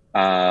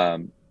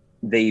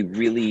 they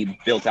really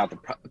built out the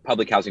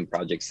public housing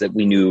projects that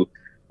we knew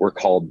were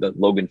called the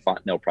Logan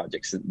Fontenelle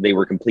projects. They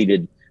were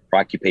completed for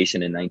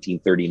occupation in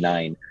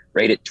 1939,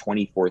 right at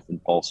 24th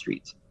and Paul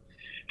Streets.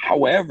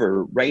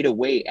 However, right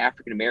away,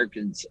 African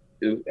Americans,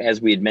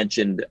 as we had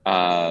mentioned,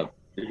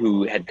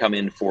 who had come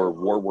in for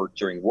war work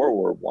during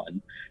World War I,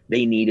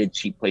 they needed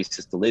cheap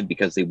places to live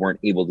because they weren't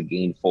able to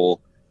gain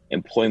full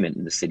employment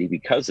in the city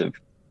because of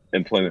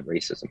employment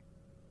racism.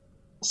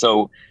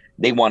 So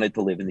they wanted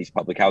to live in these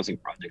public housing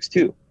projects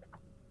too.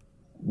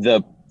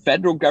 The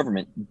federal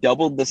government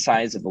doubled the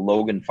size of the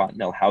Logan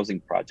Fontenelle housing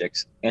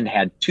projects and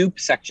had two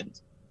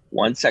sections,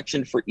 one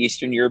section for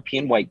Eastern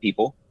European white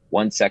people,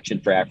 one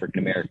section for African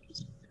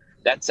Americans.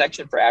 That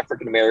section for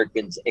African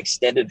Americans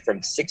extended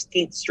from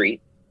 16th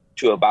Street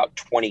to about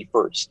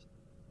 21st.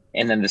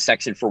 And then the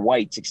section for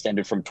whites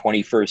extended from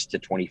 21st to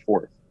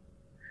 24th.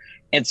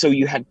 And so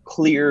you had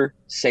clear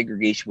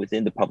segregation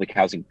within the public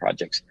housing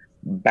projects,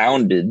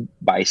 bounded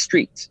by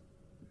streets.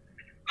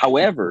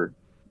 However,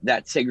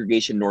 that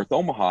segregation in North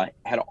Omaha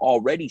had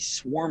already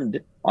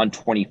swarmed on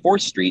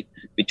 24th Street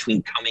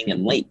between Cumming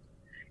and Lake,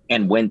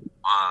 and went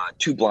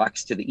 2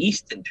 blocks to the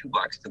east and 2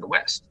 blocks to the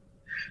west.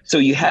 So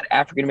you had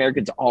African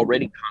Americans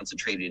already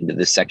concentrated into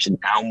this section,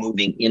 now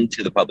moving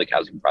into the public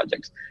housing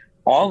projects.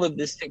 All of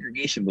this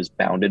segregation was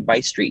bounded by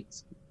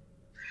streets.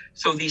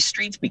 So these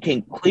streets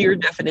became clear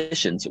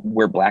definitions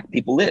where Black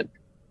people lived.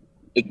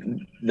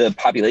 The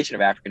population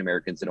of African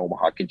Americans in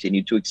Omaha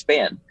continued to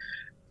expand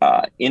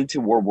into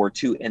World War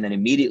II, and then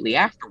immediately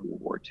after World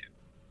War II.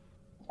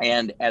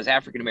 And as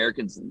African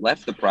Americans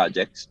left the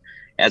projects,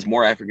 as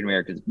more African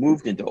Americans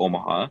moved into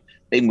Omaha,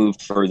 they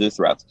moved further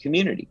throughout the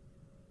community.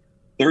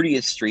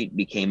 30th Street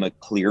became a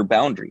clear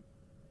boundary.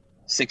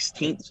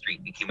 16th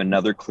Street became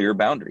another clear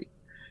boundary.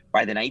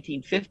 By the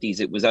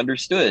 1950s, it was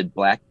understood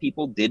Black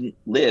people didn't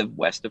live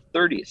west of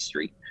 30th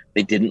Street.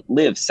 They didn't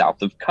live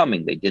south of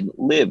Cumming. They didn't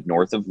live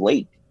north of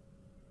Lake.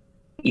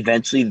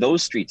 Eventually,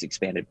 those streets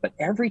expanded. But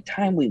every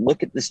time we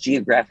look at this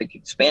geographic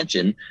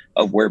expansion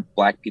of where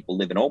Black people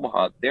live in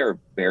Omaha, there are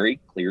very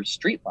clear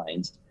street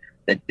lines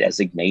that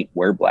designate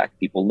where Black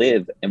people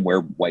live and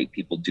where white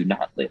people do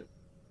not live.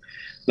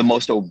 The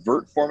most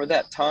overt form of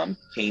that, Tom,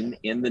 came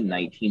in the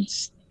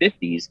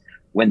 1950s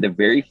when the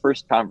very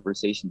first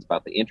conversations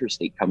about the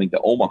interstate coming to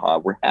Omaha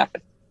were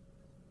happening.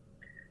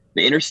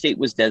 The interstate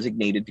was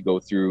designated to go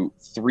through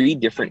 3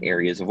 different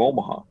areas of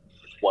Omaha.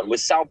 One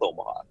was South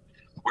Omaha,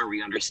 where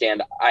we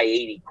understand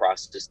I-80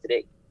 crosses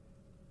today.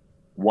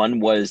 One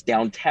was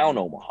downtown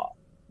Omaha,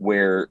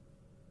 where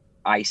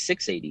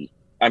I-480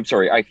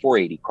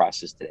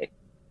 crosses today.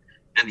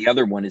 And the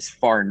other one is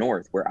far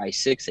north, where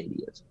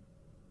I-680 is.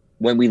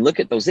 When we look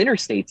at those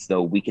interstates,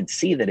 though, we can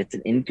see that it's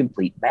an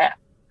incomplete map,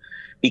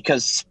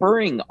 because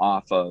spurring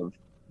off of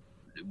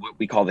what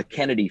we call the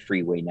Kennedy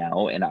Freeway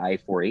now and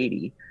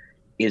I-480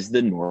 is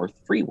the North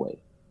Freeway.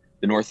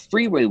 The North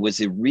Freeway was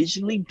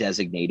originally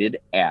designated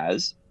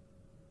as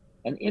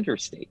an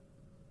interstate.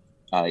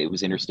 It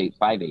was Interstate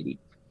 580,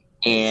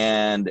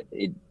 and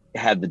it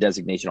had the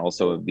designation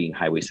also of being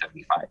Highway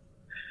 75.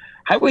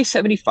 Highway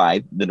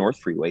 75, the North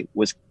Freeway,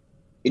 was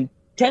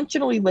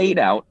intentionally laid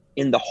out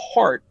in the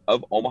heart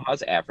of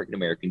Omaha's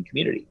African-American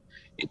community.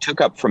 It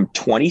took up from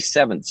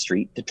 27th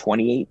Street to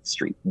 28th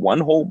Street, one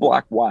whole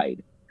block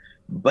wide,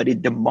 but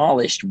it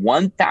demolished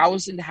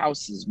 1,000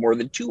 houses, more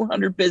than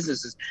 200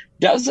 businesses,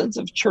 dozens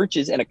of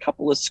churches, and a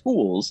couple of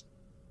schools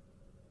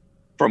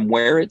from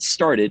where it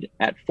started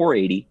at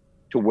 480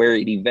 to where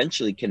it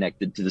eventually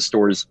connected to the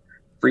Storrs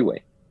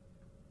Freeway.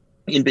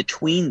 In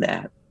between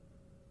that,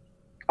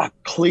 a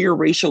clear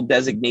racial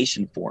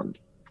designation formed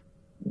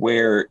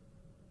where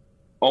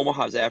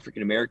Omaha's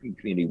African-American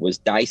community was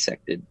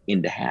dissected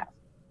into half.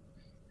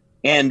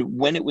 And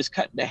when it was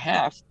cut into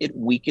half, it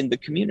weakened the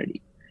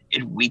community.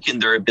 It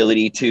weakened their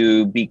ability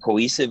to be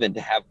cohesive and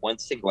to have one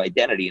single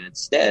identity, and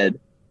instead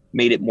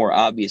made it more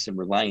obvious and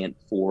reliant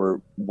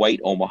for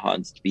white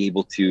Omahans to be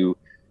able to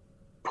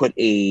put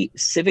a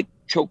civic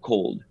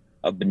chokehold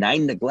of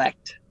benign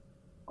neglect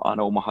on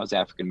Omaha's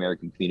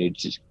African-American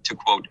community to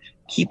quote,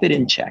 keep it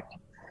in check.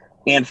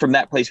 And from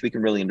that place, we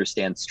can really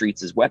understand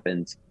streets as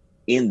weapons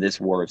in this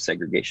war of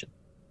segregation.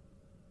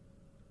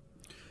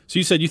 So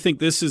you said you think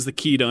this is the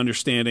key to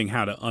understanding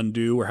how to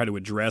undo or how to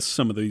address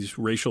some of these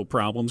racial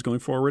problems going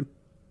forward?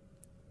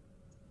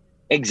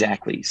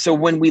 Exactly. So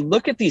when we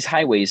look at these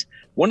highways,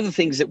 one of the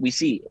things that we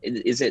see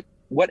is that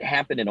what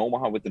happened in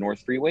Omaha with the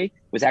North Freeway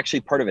was actually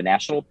part of a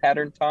national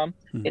pattern, Tom.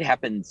 It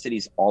happened in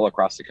cities all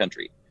across the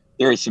country.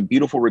 There are some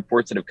beautiful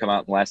reports that have come out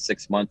in the last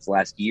 6 months,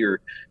 last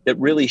year, that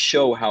really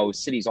show how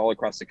cities all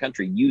across the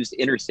country used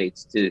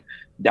interstates to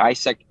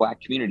dissect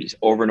Black communities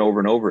over and over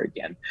and over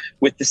again,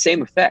 with the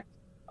same effect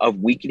of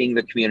weakening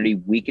the community,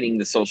 weakening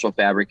the social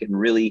fabric, and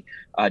really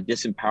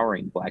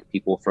disempowering Black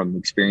people from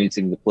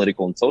experiencing the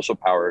political and social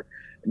power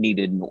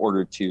needed in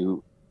order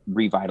to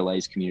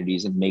revitalize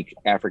communities and make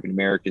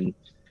African-American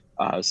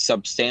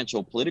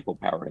substantial political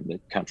power in the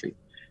country.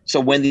 So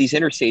when these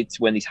interstates,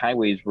 when these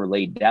highways were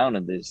laid down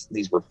and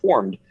these were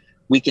formed,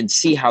 we can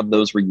see how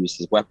those were used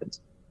as weapons.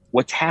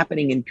 What's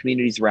happening in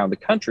communities around the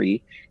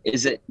country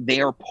is that they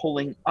are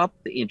pulling up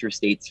the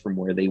interstates from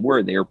where they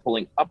were. They are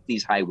pulling up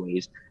these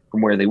highways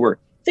from where they were.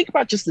 Think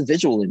about just the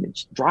visual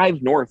image.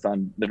 Drive north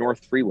on the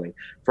North Freeway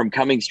from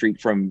Cumming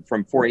Street, from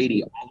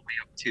 480 all the way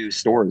up to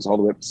Storrs, all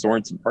the way up to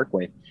Sorensen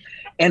Parkway.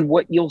 And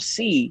what you'll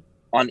see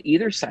on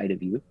either side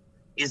of you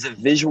is a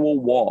visual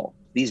wall.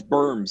 These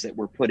berms that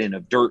were put in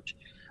of dirt,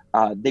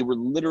 they were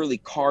literally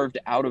carved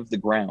out of the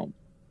ground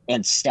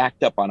and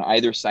stacked up on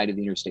either side of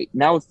the interstate.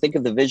 Now think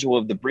of the visual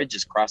of the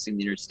bridges crossing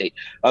the interstate,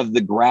 of the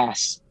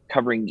grass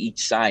covering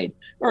each side.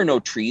 There are no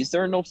trees,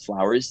 there are no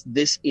flowers.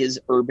 This is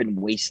urban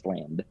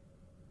wasteland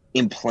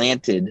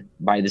implanted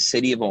by the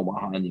city of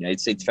Omaha and the United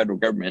States federal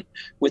government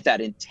with that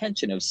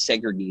intention of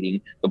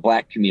segregating the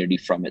Black community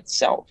from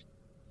itself.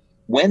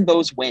 When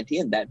those went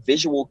in, that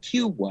visual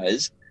cue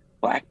was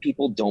Black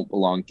people don't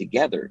belong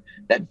together.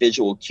 That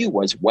visual cue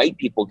was white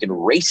people can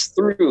race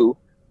through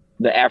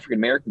the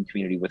African-American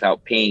community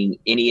without paying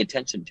any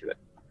attention to it.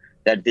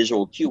 That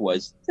visual cue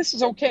was, this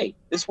is okay.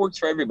 This works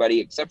for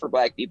everybody except for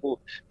Black people,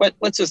 but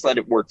let's just let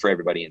it work for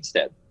everybody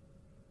instead.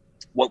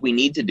 What we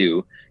need to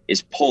do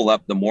is pull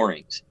up the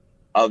moorings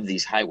of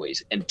these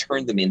highways and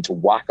turn them into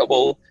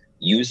walkable,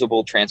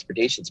 usable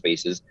transportation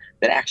spaces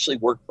that actually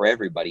work for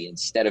everybody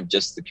instead of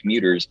just the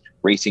commuters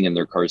racing in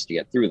their cars to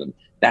get through them.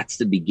 That's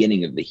the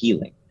beginning of the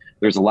healing.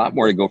 There's a lot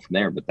more to go from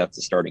there, but that's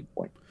the starting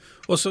point.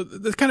 Well, so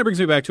this kind of brings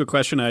me back to a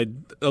question I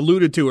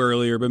alluded to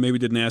earlier, but maybe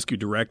didn't ask you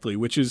directly,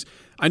 which is,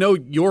 I know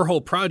your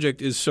whole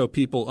project is so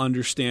people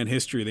understand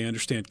history, they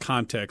understand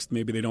context,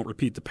 maybe they don't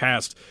repeat the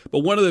past.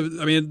 But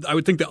I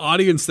would think the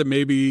audience that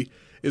maybe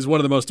is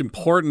one of the most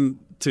important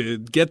to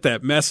get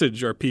that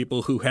message are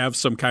people who have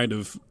some kind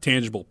of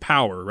tangible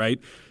power, right?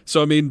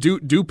 So, I mean,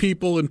 do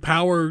people in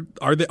power,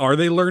 are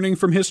they learning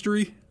from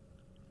history?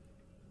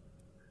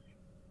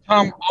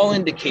 All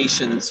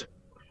indications,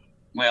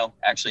 well,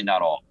 actually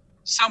not all.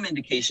 Some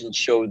indications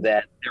show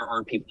that there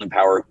are people in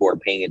power who are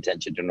paying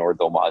attention to North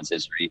Omaha's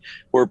history,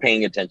 who are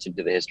paying attention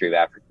to the history of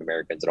African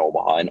Americans in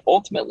Omaha, and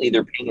ultimately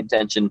they're paying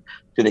attention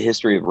to the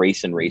history of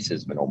race and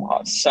racism in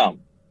Omaha.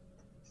 Some.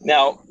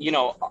 Now,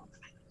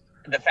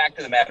 the fact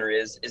of the matter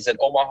is that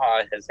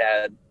Omaha has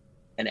had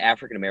an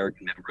African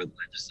American member of the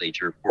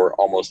legislature for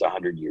almost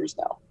 100 years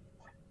now.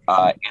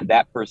 And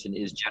that person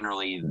is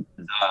generally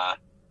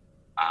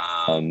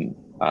the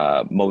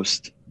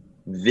most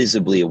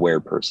visibly aware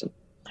person.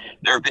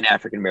 There have been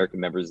African American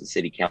members of the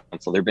city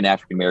council. There have been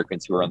African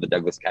Americans who are on the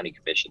Douglas County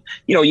Commission.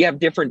 You have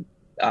different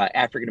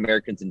African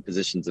Americans in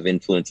positions of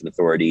influence and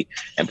authority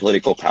and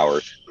political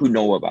power who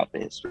know about the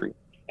history.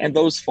 And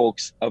those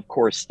folks, of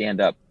course,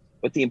 stand up.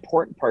 But the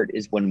important part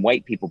is when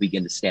white people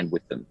begin to stand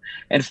with them.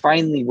 And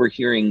finally, we're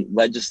hearing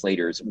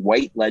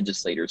white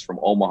legislators from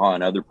Omaha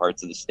and other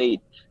parts of the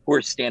state who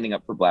are standing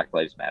up for Black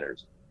Lives Matter.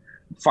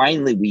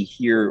 finally we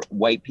hear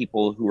white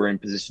people who are in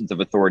positions of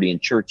authority in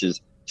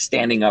churches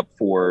standing up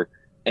for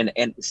and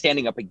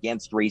standing up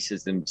against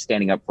racism,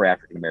 standing up for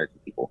African American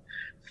people.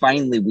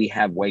 Finally, we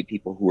have white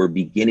people who are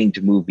beginning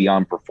to move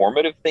beyond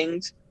performative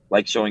things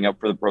like showing up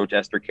for the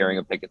protest or carrying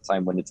a picket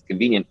sign when it's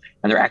convenient,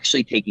 and they're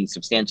actually taking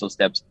substantial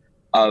steps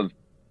of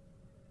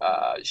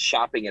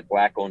shopping at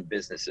Black-owned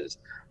businesses,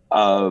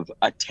 of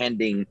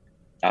attending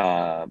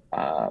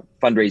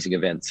fundraising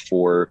events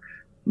for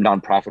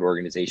nonprofit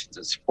organizations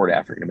that support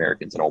African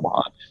Americans in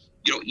Omaha.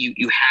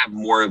 You have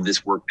more of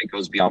this work that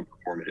goes beyond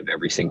performative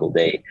every single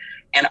day.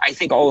 And I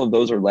think all of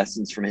those are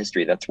lessons from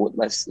history. That's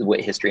what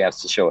history has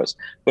to show us.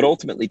 But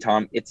ultimately,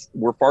 Tom,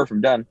 we're far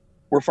from done.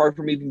 We're far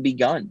from even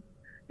begun,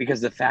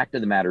 because the fact of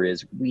the matter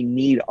is we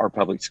need our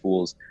public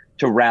schools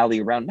to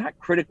rally around not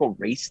critical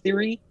race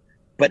theory,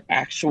 but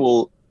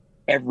actual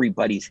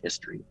everybody's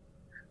history.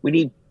 We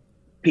need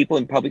people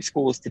in public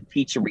schools to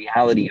teach a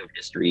reality of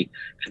history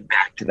and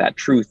back to that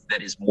truth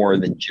that is more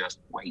than just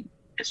white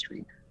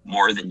history,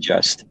 more than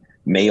just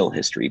male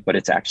history, but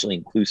it's actually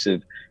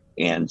inclusive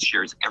and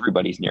shares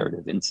everybody's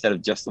narrative instead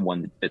of just the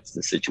one that fits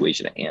the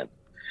situation at hand.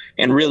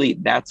 And really,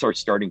 that's our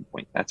starting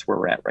point. That's where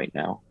we're at right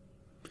now.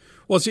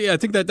 Well, see, I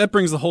think that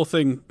brings the whole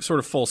thing sort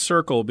of full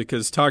circle,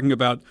 because talking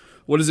about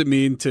what does it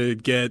mean to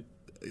get,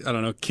 I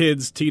don't know,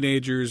 kids,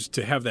 teenagers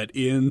to have that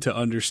into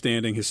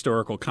understanding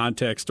historical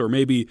context, or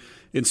maybe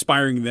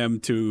inspiring them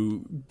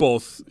to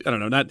both, I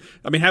don't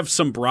know, have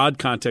some broad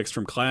context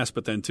from class,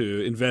 but then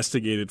to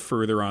investigate it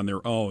further on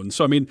their own.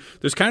 So, I mean,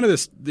 there's kind of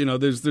this,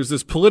 there's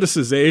this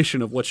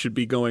politicization of what should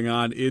be going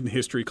on in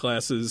history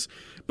classes.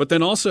 But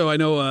then also, I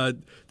know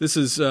this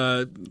is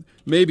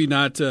maybe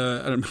not,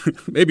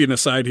 maybe an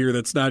aside here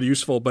that's not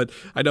useful, but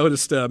I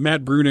noticed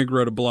Matt Brunig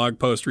wrote a blog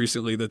post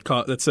recently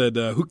that said,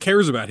 who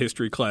cares about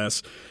history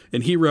class?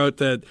 And he wrote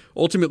that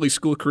ultimately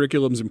school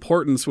curriculum's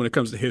importance when it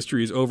comes to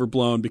history is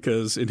overblown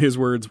because, in his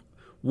words,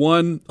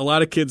 1, a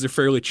lot of kids are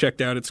fairly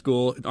checked out at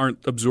school and aren't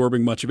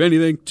absorbing much of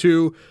anything.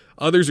 2,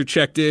 others are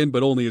checked in,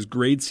 but only as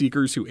grade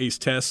seekers who ace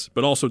tests,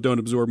 but also don't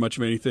absorb much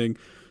of anything.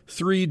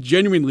 3,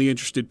 genuinely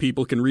interested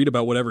people can read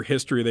about whatever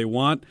history they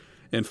want.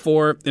 And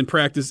 4, in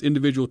practice,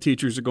 individual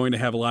teachers are going to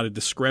have a lot of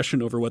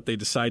discretion over what they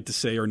decide to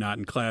say or not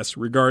in class,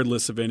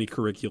 regardless of any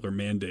curricular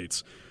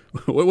mandates.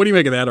 What do you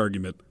make of that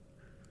argument?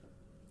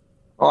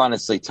 Well,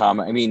 honestly, Tom,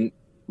 I mean,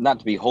 not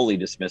to be wholly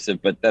dismissive,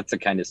 but that's a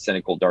kind of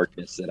cynical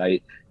darkness that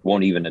I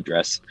won't even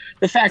address.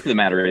 The fact of the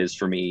matter is,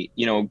 for me,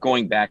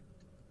 going back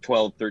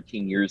 12,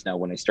 13 years now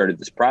when I started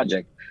this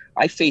project,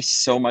 I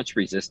faced so much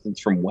resistance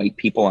from white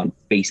people on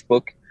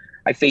Facebook.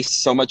 I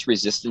faced so much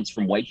resistance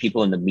from white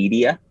people in the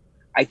media.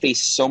 I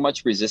faced so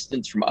much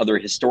resistance from other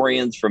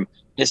historians, from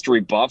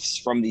history buffs,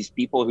 from these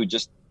people who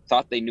just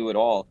thought they knew it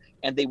all.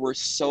 And they were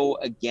so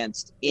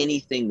against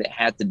anything that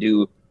had to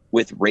do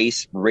with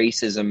race,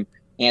 racism,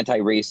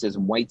 anti-racism,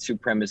 white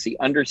supremacy,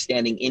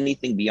 understanding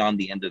anything beyond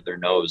the end of their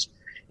nose.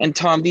 And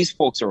Tom, these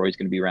folks are always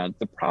going to be around.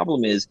 The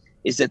problem is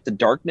that the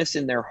darkness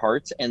in their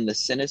hearts and the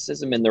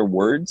cynicism in their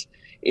words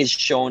is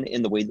shown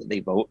in the way that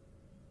they vote.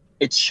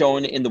 It's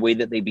shown in the way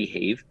that they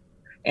behave.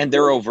 And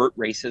their overt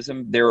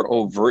racism, their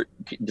overt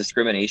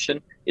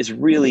discrimination is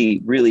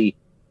really, really,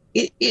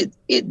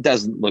 it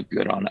doesn't look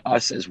good on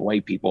us as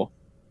white people.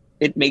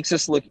 It makes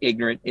us look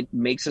ignorant. It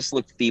makes us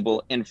look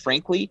feeble. And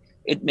frankly,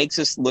 it makes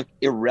us look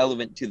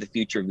irrelevant to the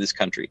future of this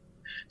country.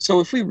 So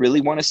if we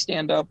really want to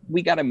stand up,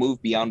 we got to move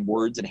beyond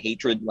words and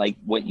hatred like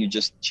what you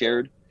just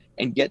shared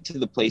and get to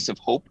the place of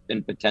hope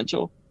and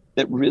potential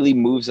that really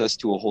moves us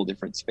to a whole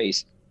different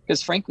space.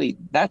 Because frankly,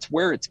 that's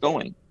where it's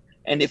going.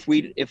 And if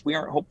we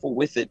aren't hopeful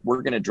with it,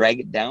 we're going to drag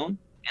it down.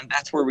 And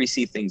that's where we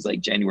see things like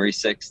January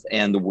 6th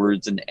and the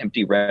words and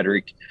empty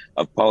rhetoric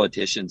of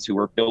politicians who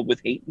are filled with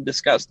hate and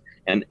disgust.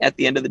 And at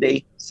the end of the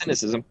day,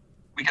 cynicism.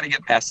 We got to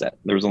get past that.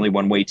 There's only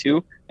one way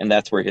to, and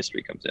that's where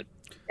history comes in.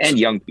 And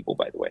young people,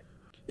 by the way.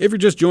 If you're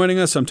just joining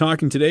us, I'm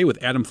talking today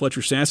with Adam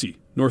Fletcher Sasse,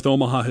 North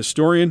Omaha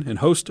historian and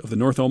host of the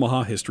North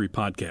Omaha History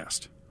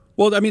Podcast.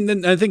 Well, I mean,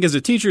 then I think as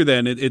a teacher,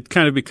 then it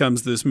kind of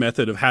becomes this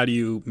method of how do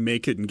you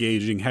make it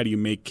engaging? How do you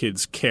make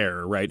kids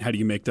care, right? How do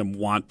you make them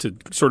want to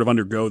sort of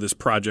undergo this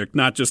project,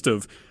 not just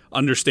of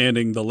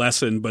understanding the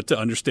lesson, but to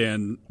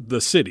understand the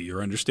city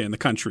or understand the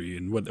country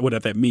and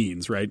what that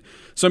means, right?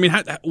 So, I mean,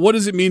 what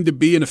does it mean to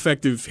be an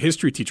effective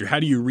history teacher? How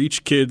do you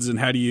reach kids and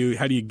how do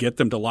you get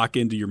them to lock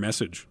into your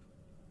message?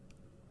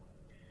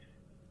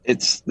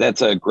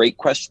 That's a great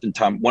question,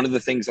 Tom. One of the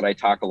things that I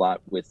talk a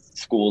lot with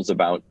schools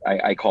about,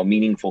 I call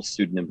meaningful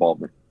student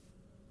involvement.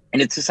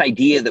 And it's this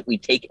idea that we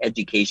take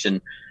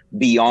education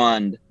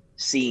beyond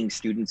seeing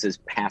students as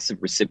passive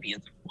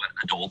recipients of what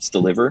adults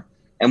deliver,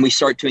 and we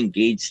start to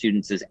engage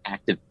students as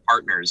active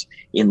partners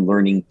in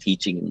learning,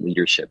 teaching, and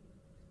leadership.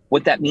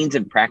 What that means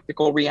in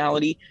practical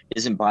reality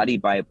is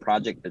embodied by a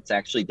project that's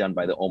actually done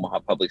by the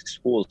Omaha Public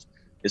Schools.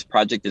 This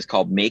project is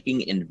called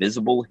Making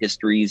Invisible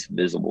Histories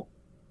Visible.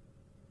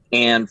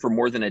 And for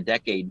more than a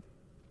decade,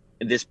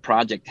 this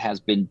project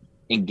has been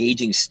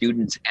engaging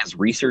students as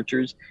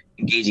researchers,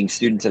 engaging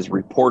students as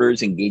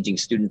reporters, engaging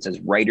students as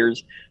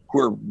writers who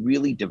are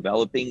really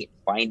developing,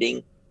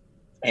 finding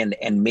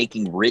and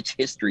making rich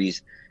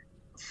histories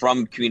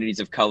from communities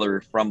of color,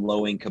 from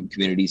low-income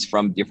communities,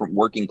 from different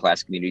working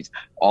class communities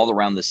all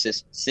around the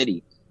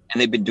city. And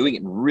they've been doing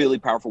it in really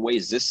powerful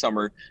ways. This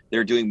summer,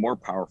 they're doing more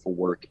powerful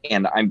work.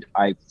 And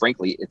I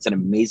frankly, it's an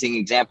amazing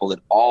example that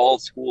all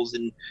schools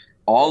in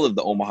all of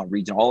the Omaha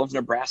region, all of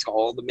Nebraska,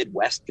 all of the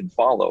Midwest can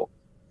follow.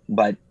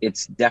 But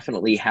it's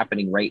definitely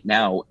happening right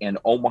now. And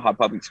Omaha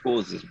Public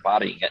Schools is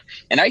embodying it.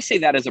 And I say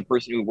that as a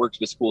person who works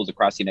with schools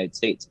across the United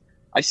States.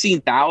 I've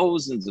seen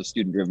thousands of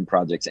student-driven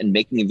projects, and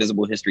making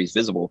invisible histories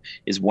visible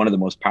is one of the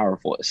most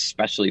powerful,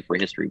 especially for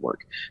history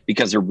work,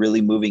 because they're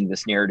really moving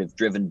this narrative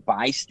driven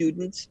by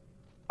students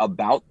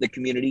about the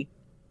community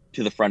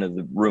to the front of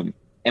the room.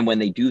 And when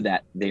they do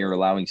that, they are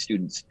allowing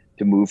students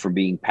to move from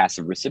being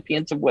passive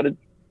recipients of what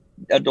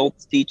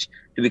adults teach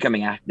to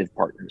becoming active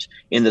partners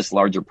in this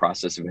larger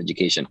process of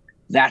education.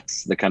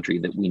 That's the country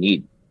that we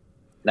need.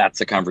 That's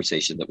the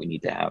conversation that we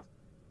need to have.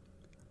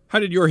 How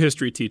did your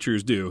history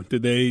teachers do?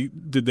 Did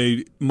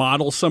they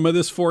model some of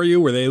this for you?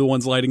 Were they the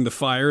ones lighting the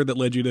fire that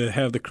led you to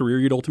have the career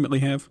you'd ultimately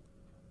have?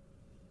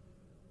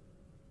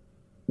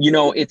 You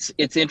know, it's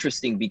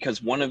interesting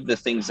because one of the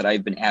things that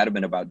I've been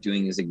adamant about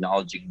doing is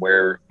acknowledging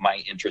where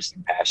my interests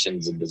and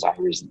passions and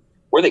desires,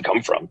 where they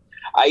come from.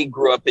 I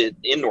grew up in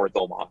North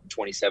Omaha,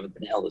 27th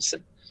and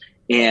Ellison.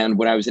 And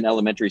when I was in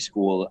elementary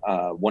school,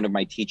 one of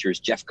my teachers,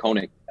 Jeff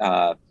Koenig,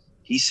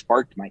 he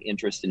sparked my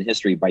interest in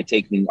history by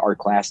taking our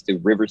class to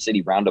River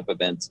City Roundup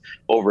events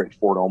over at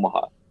Fort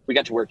Omaha. We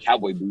got to wear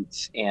cowboy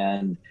boots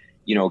and,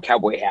 you know,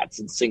 cowboy hats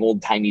and sing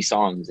old timey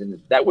songs.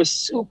 And that was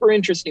super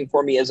interesting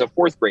for me as a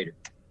fourth grader.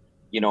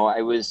 You know,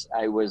 I was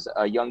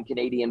a young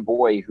Canadian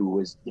boy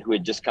who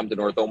had just come to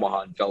North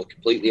Omaha and felt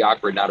completely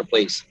awkward and out of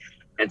place.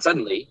 And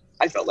suddenly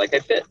I felt like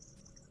I fit.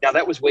 Now,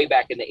 that was way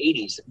back in the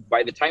 80s.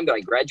 By the time that I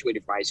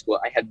graduated from high school,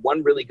 I had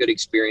one really good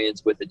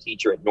experience with a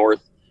teacher at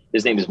North.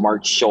 His name is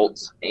Mark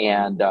Schultz,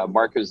 and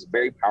Mark was a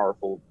very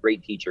powerful,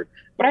 great teacher.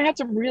 But I had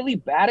some really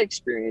bad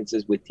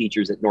experiences with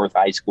teachers at North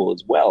High School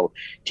as well.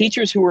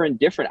 Teachers who were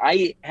indifferent.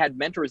 I had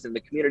mentors in the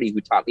community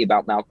who taught me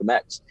about Malcolm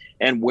X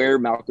and where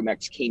Malcolm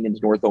X came into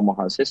North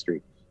Omaha's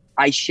history.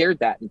 I shared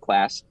that in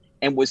class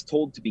and was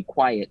told to be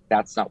quiet.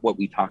 That's not what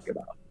we talk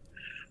about.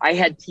 I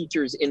had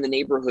teachers in the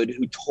neighborhood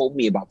who told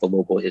me about the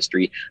local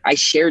history. I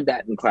shared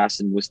that in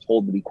class and was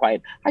told to be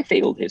quiet. I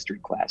failed history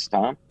class,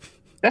 Tom.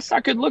 That's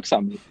not good looks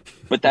on me,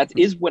 but that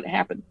is what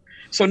happened.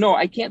 So no,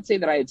 I can't say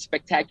that I had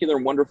spectacular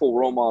and wonderful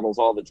role models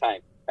all the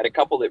time. I had a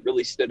couple that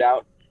really stood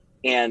out,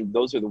 and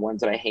those are the ones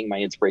that I hang my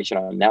inspiration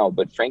on now.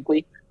 But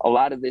frankly, a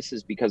lot of this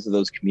is because of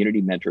those community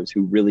mentors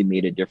who really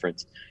made a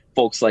difference.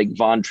 Folks like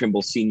Vaughn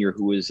Trimble Sr.,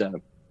 who was a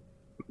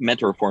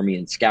mentor for me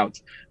in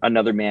Scouts,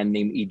 another man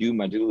named Edu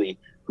Maduli,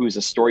 who is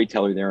a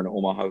storyteller there in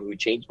Omaha, who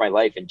changed my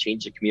life and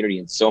changed the community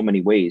in so many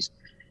ways.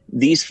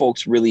 These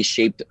folks really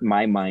shaped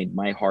my mind,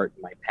 my heart,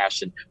 my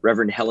passion.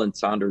 Reverend Helen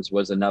Saunders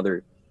was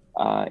another.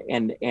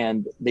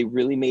 And they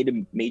really made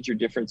a major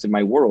difference in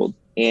my world.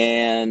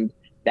 And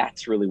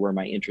that's really where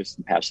my interest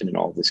and passion in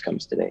all of this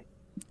comes today.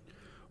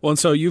 Well, and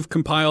so you've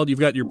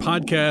got your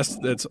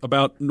podcast that's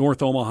about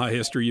North Omaha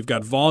history. You've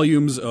got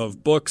volumes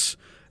of books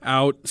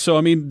out. So,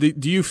 I mean,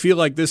 do you feel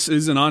like this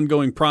is an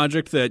ongoing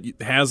project that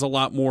has a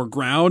lot more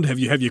ground? Have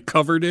you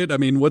covered it? I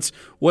mean,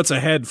 what's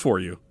ahead for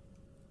you?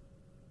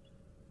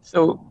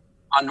 So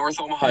on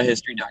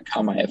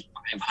NorthOmahaHistory.com, I have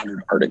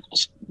 500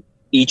 articles,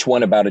 each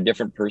one about a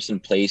different person,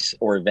 place,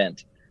 or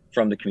event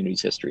from the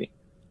community's history.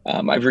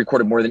 I've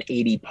recorded more than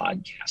 80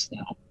 podcasts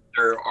now.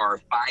 There are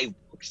 5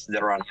 books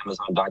that are on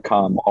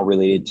Amazon.com, all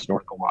related to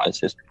North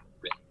Omaha's history.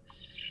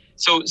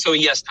 So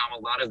yes, Tom,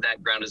 a lot of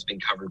that ground has been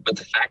covered. But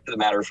the fact of the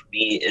matter for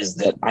me is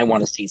that I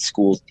want to see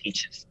schools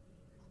teach this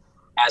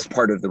as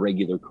part of the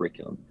regular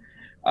curriculum.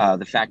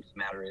 The fact of the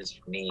matter is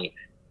for me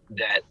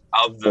that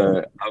of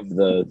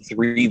the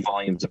 3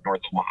 volumes of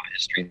North Omaha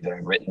history that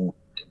I've written,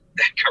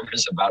 that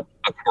covers about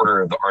a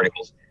quarter of the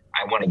articles.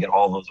 I want to get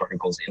all those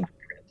articles into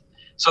print.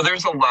 So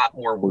there's a lot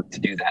more work to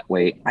do that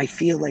way. I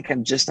feel like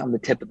I'm just on the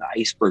tip of the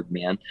iceberg,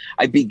 man.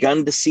 I've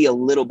begun to see a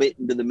little bit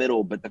into the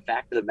middle, but the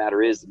fact of the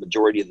matter is the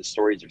majority of the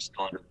stories are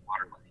still under the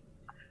waterline.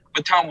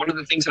 But Tom, one of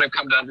the things that I've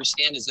come to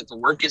understand is that the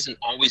work isn't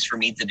always for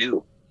me to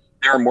do.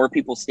 There are more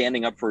people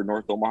standing up for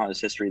North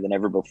Omaha's history than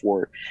ever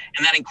before.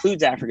 And that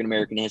includes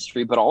African-American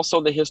history, but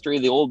also the history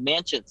of the old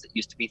mansions that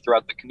used to be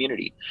throughout the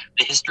community,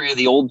 the history of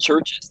the old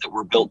churches that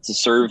were built to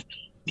serve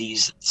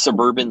these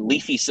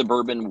leafy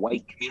suburban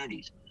white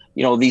communities.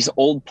 You know, these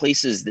old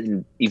places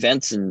and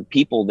events and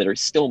people that are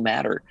still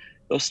matter.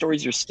 Those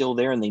stories are still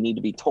there and they need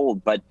to be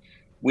told. But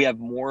we have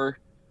more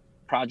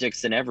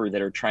projects than ever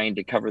that are trying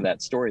to cover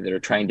that story, that are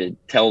trying to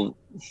tell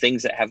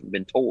things that haven't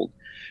been told.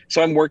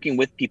 So I'm working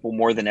with people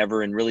more than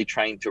ever and really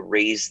trying to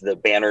raise the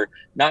banner,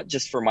 not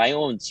just for my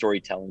own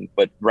storytelling,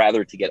 but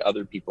rather to get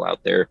other people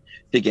out there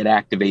to get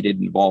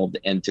activated, involved,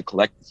 and to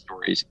collect the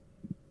stories,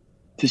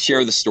 to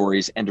share the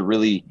stories, and to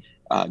really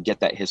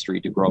get that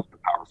history to grow up in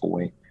a powerful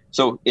way.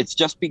 So it's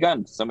just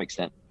begun to some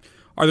extent.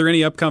 Are there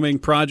any upcoming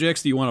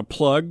projects that you want to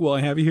plug while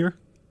I have you here?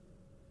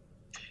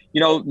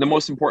 The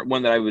most important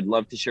one that I would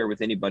love to share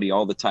with anybody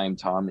all the time,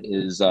 Tom,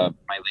 is my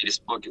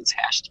latest book. It's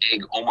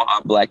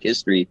 #Omaha Black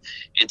History.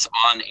 It's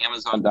on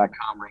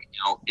Amazon.com right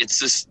now.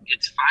 It's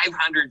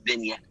 500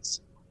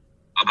 vignettes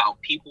about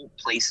people,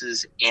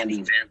 places, and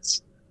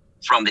events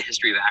from the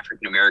history of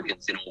African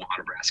Americans in Omaha,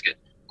 Nebraska,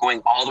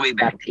 going all the way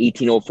back to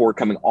 1804,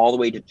 coming all the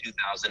way to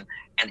 2000,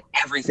 and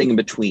everything in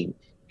between.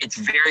 It's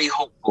very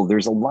hopeful.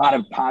 There's a lot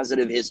of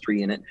positive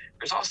history in it.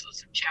 There's also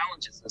some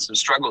challenges and some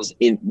struggles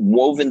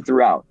woven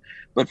throughout.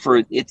 But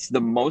it's the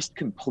most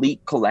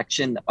complete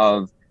collection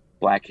of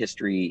Black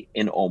history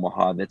in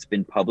Omaha that's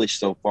been published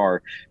so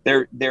far.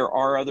 There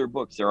are other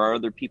books, there are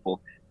other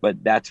people,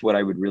 but that's what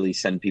I would really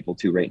send people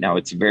to right now.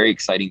 It's very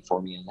exciting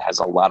for me and has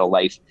a lot of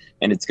life,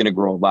 and it's going to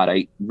grow a lot.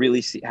 I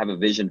really have a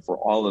vision for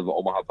all of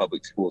Omaha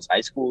Public Schools,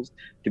 high schools,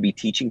 to be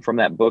teaching from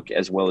that book,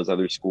 as well as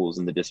other schools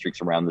in the districts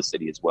around the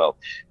city as well.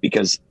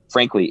 Because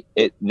frankly,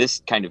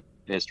 this kind of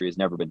history has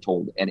never been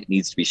told, and it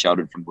needs to be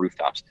shouted from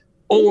rooftops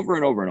over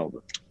and over and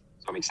over.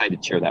 So I'm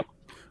excited to share that.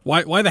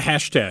 Why the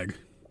hashtag?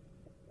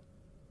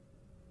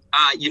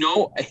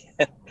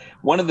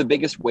 One of the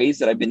biggest ways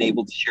that I've been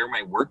able to share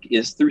my work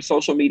is through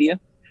social media.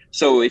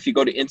 So if you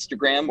go to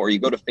Instagram or you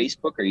go to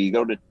Facebook or you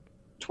go to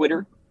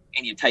Twitter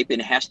and you type in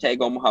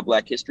 #Omaha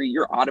Black History,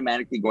 you're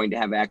automatically going to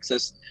have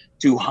access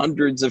to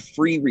hundreds of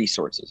free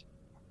resources,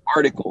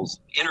 articles,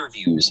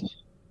 interviews,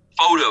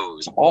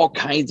 photos, all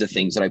kinds of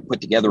things that I've put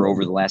together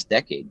over the last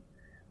decade.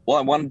 Well,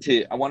 I wanted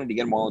to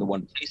get them all into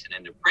one place and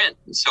into print.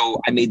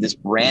 So I made this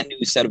brand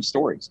new set of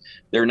stories.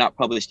 They're not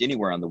published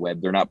anywhere on the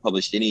web. They're not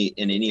published in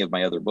any of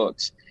my other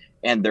books.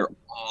 And they're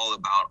all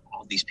about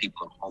all these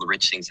people and all the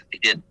rich things that they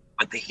did.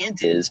 But the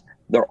hint is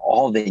they're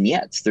all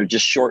vignettes. They're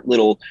just short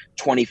little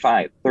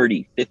 25,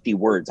 30, 50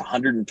 words,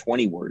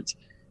 120 words,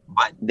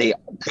 but they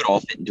could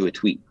all fit into a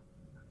tweet.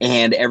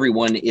 And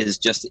everyone is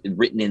just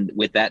written in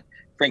with that,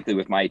 frankly,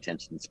 with my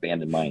attention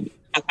span in mind,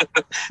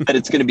 that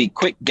it's going to be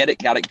quick, get it,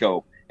 got it,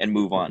 go, and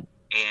move on.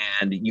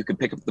 And you can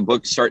pick up the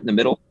book, start in the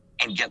middle,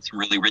 and get some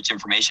really rich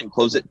information,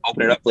 close it,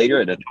 open it up later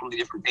at a totally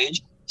different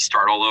page,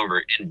 start all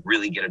over, and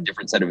really get a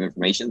different set of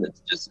information that's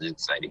just as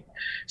exciting.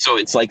 So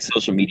it's like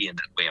social media in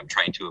that way. I'm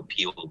trying to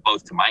appeal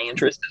both to my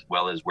interest as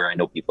well as where I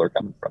know people are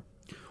coming from.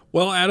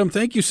 Well, Adam,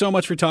 thank you so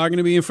much for talking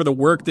to me and for the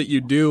work that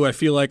you do. I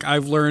feel like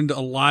I've learned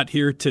a lot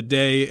here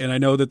today, and I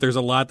know that there's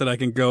a lot that I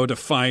can go to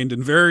find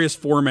in various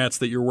formats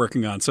that you're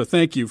working on. So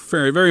thank you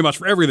very, very much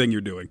for everything you're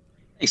doing.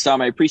 Thanks,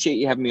 Tom. I appreciate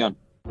you having me on.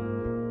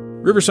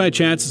 Riverside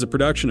Chats is a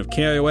production of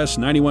KIOS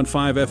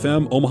 91.5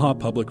 FM, Omaha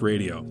Public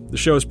Radio. The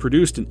show is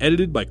produced and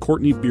edited by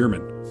Courtney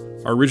Bierman.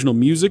 Our original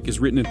music is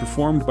written and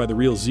performed by the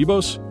Real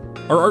Zebos.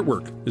 Our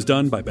artwork is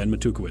done by Ben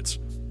Matukowicz.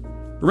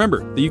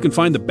 Remember that you can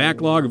find the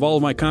backlog of all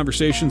of my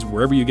conversations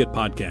wherever you get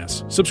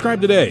podcasts. Subscribe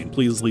today and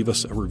please leave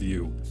us a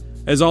review.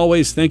 As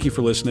always, thank you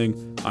for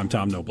listening. I'm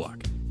Tom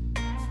Knobloch.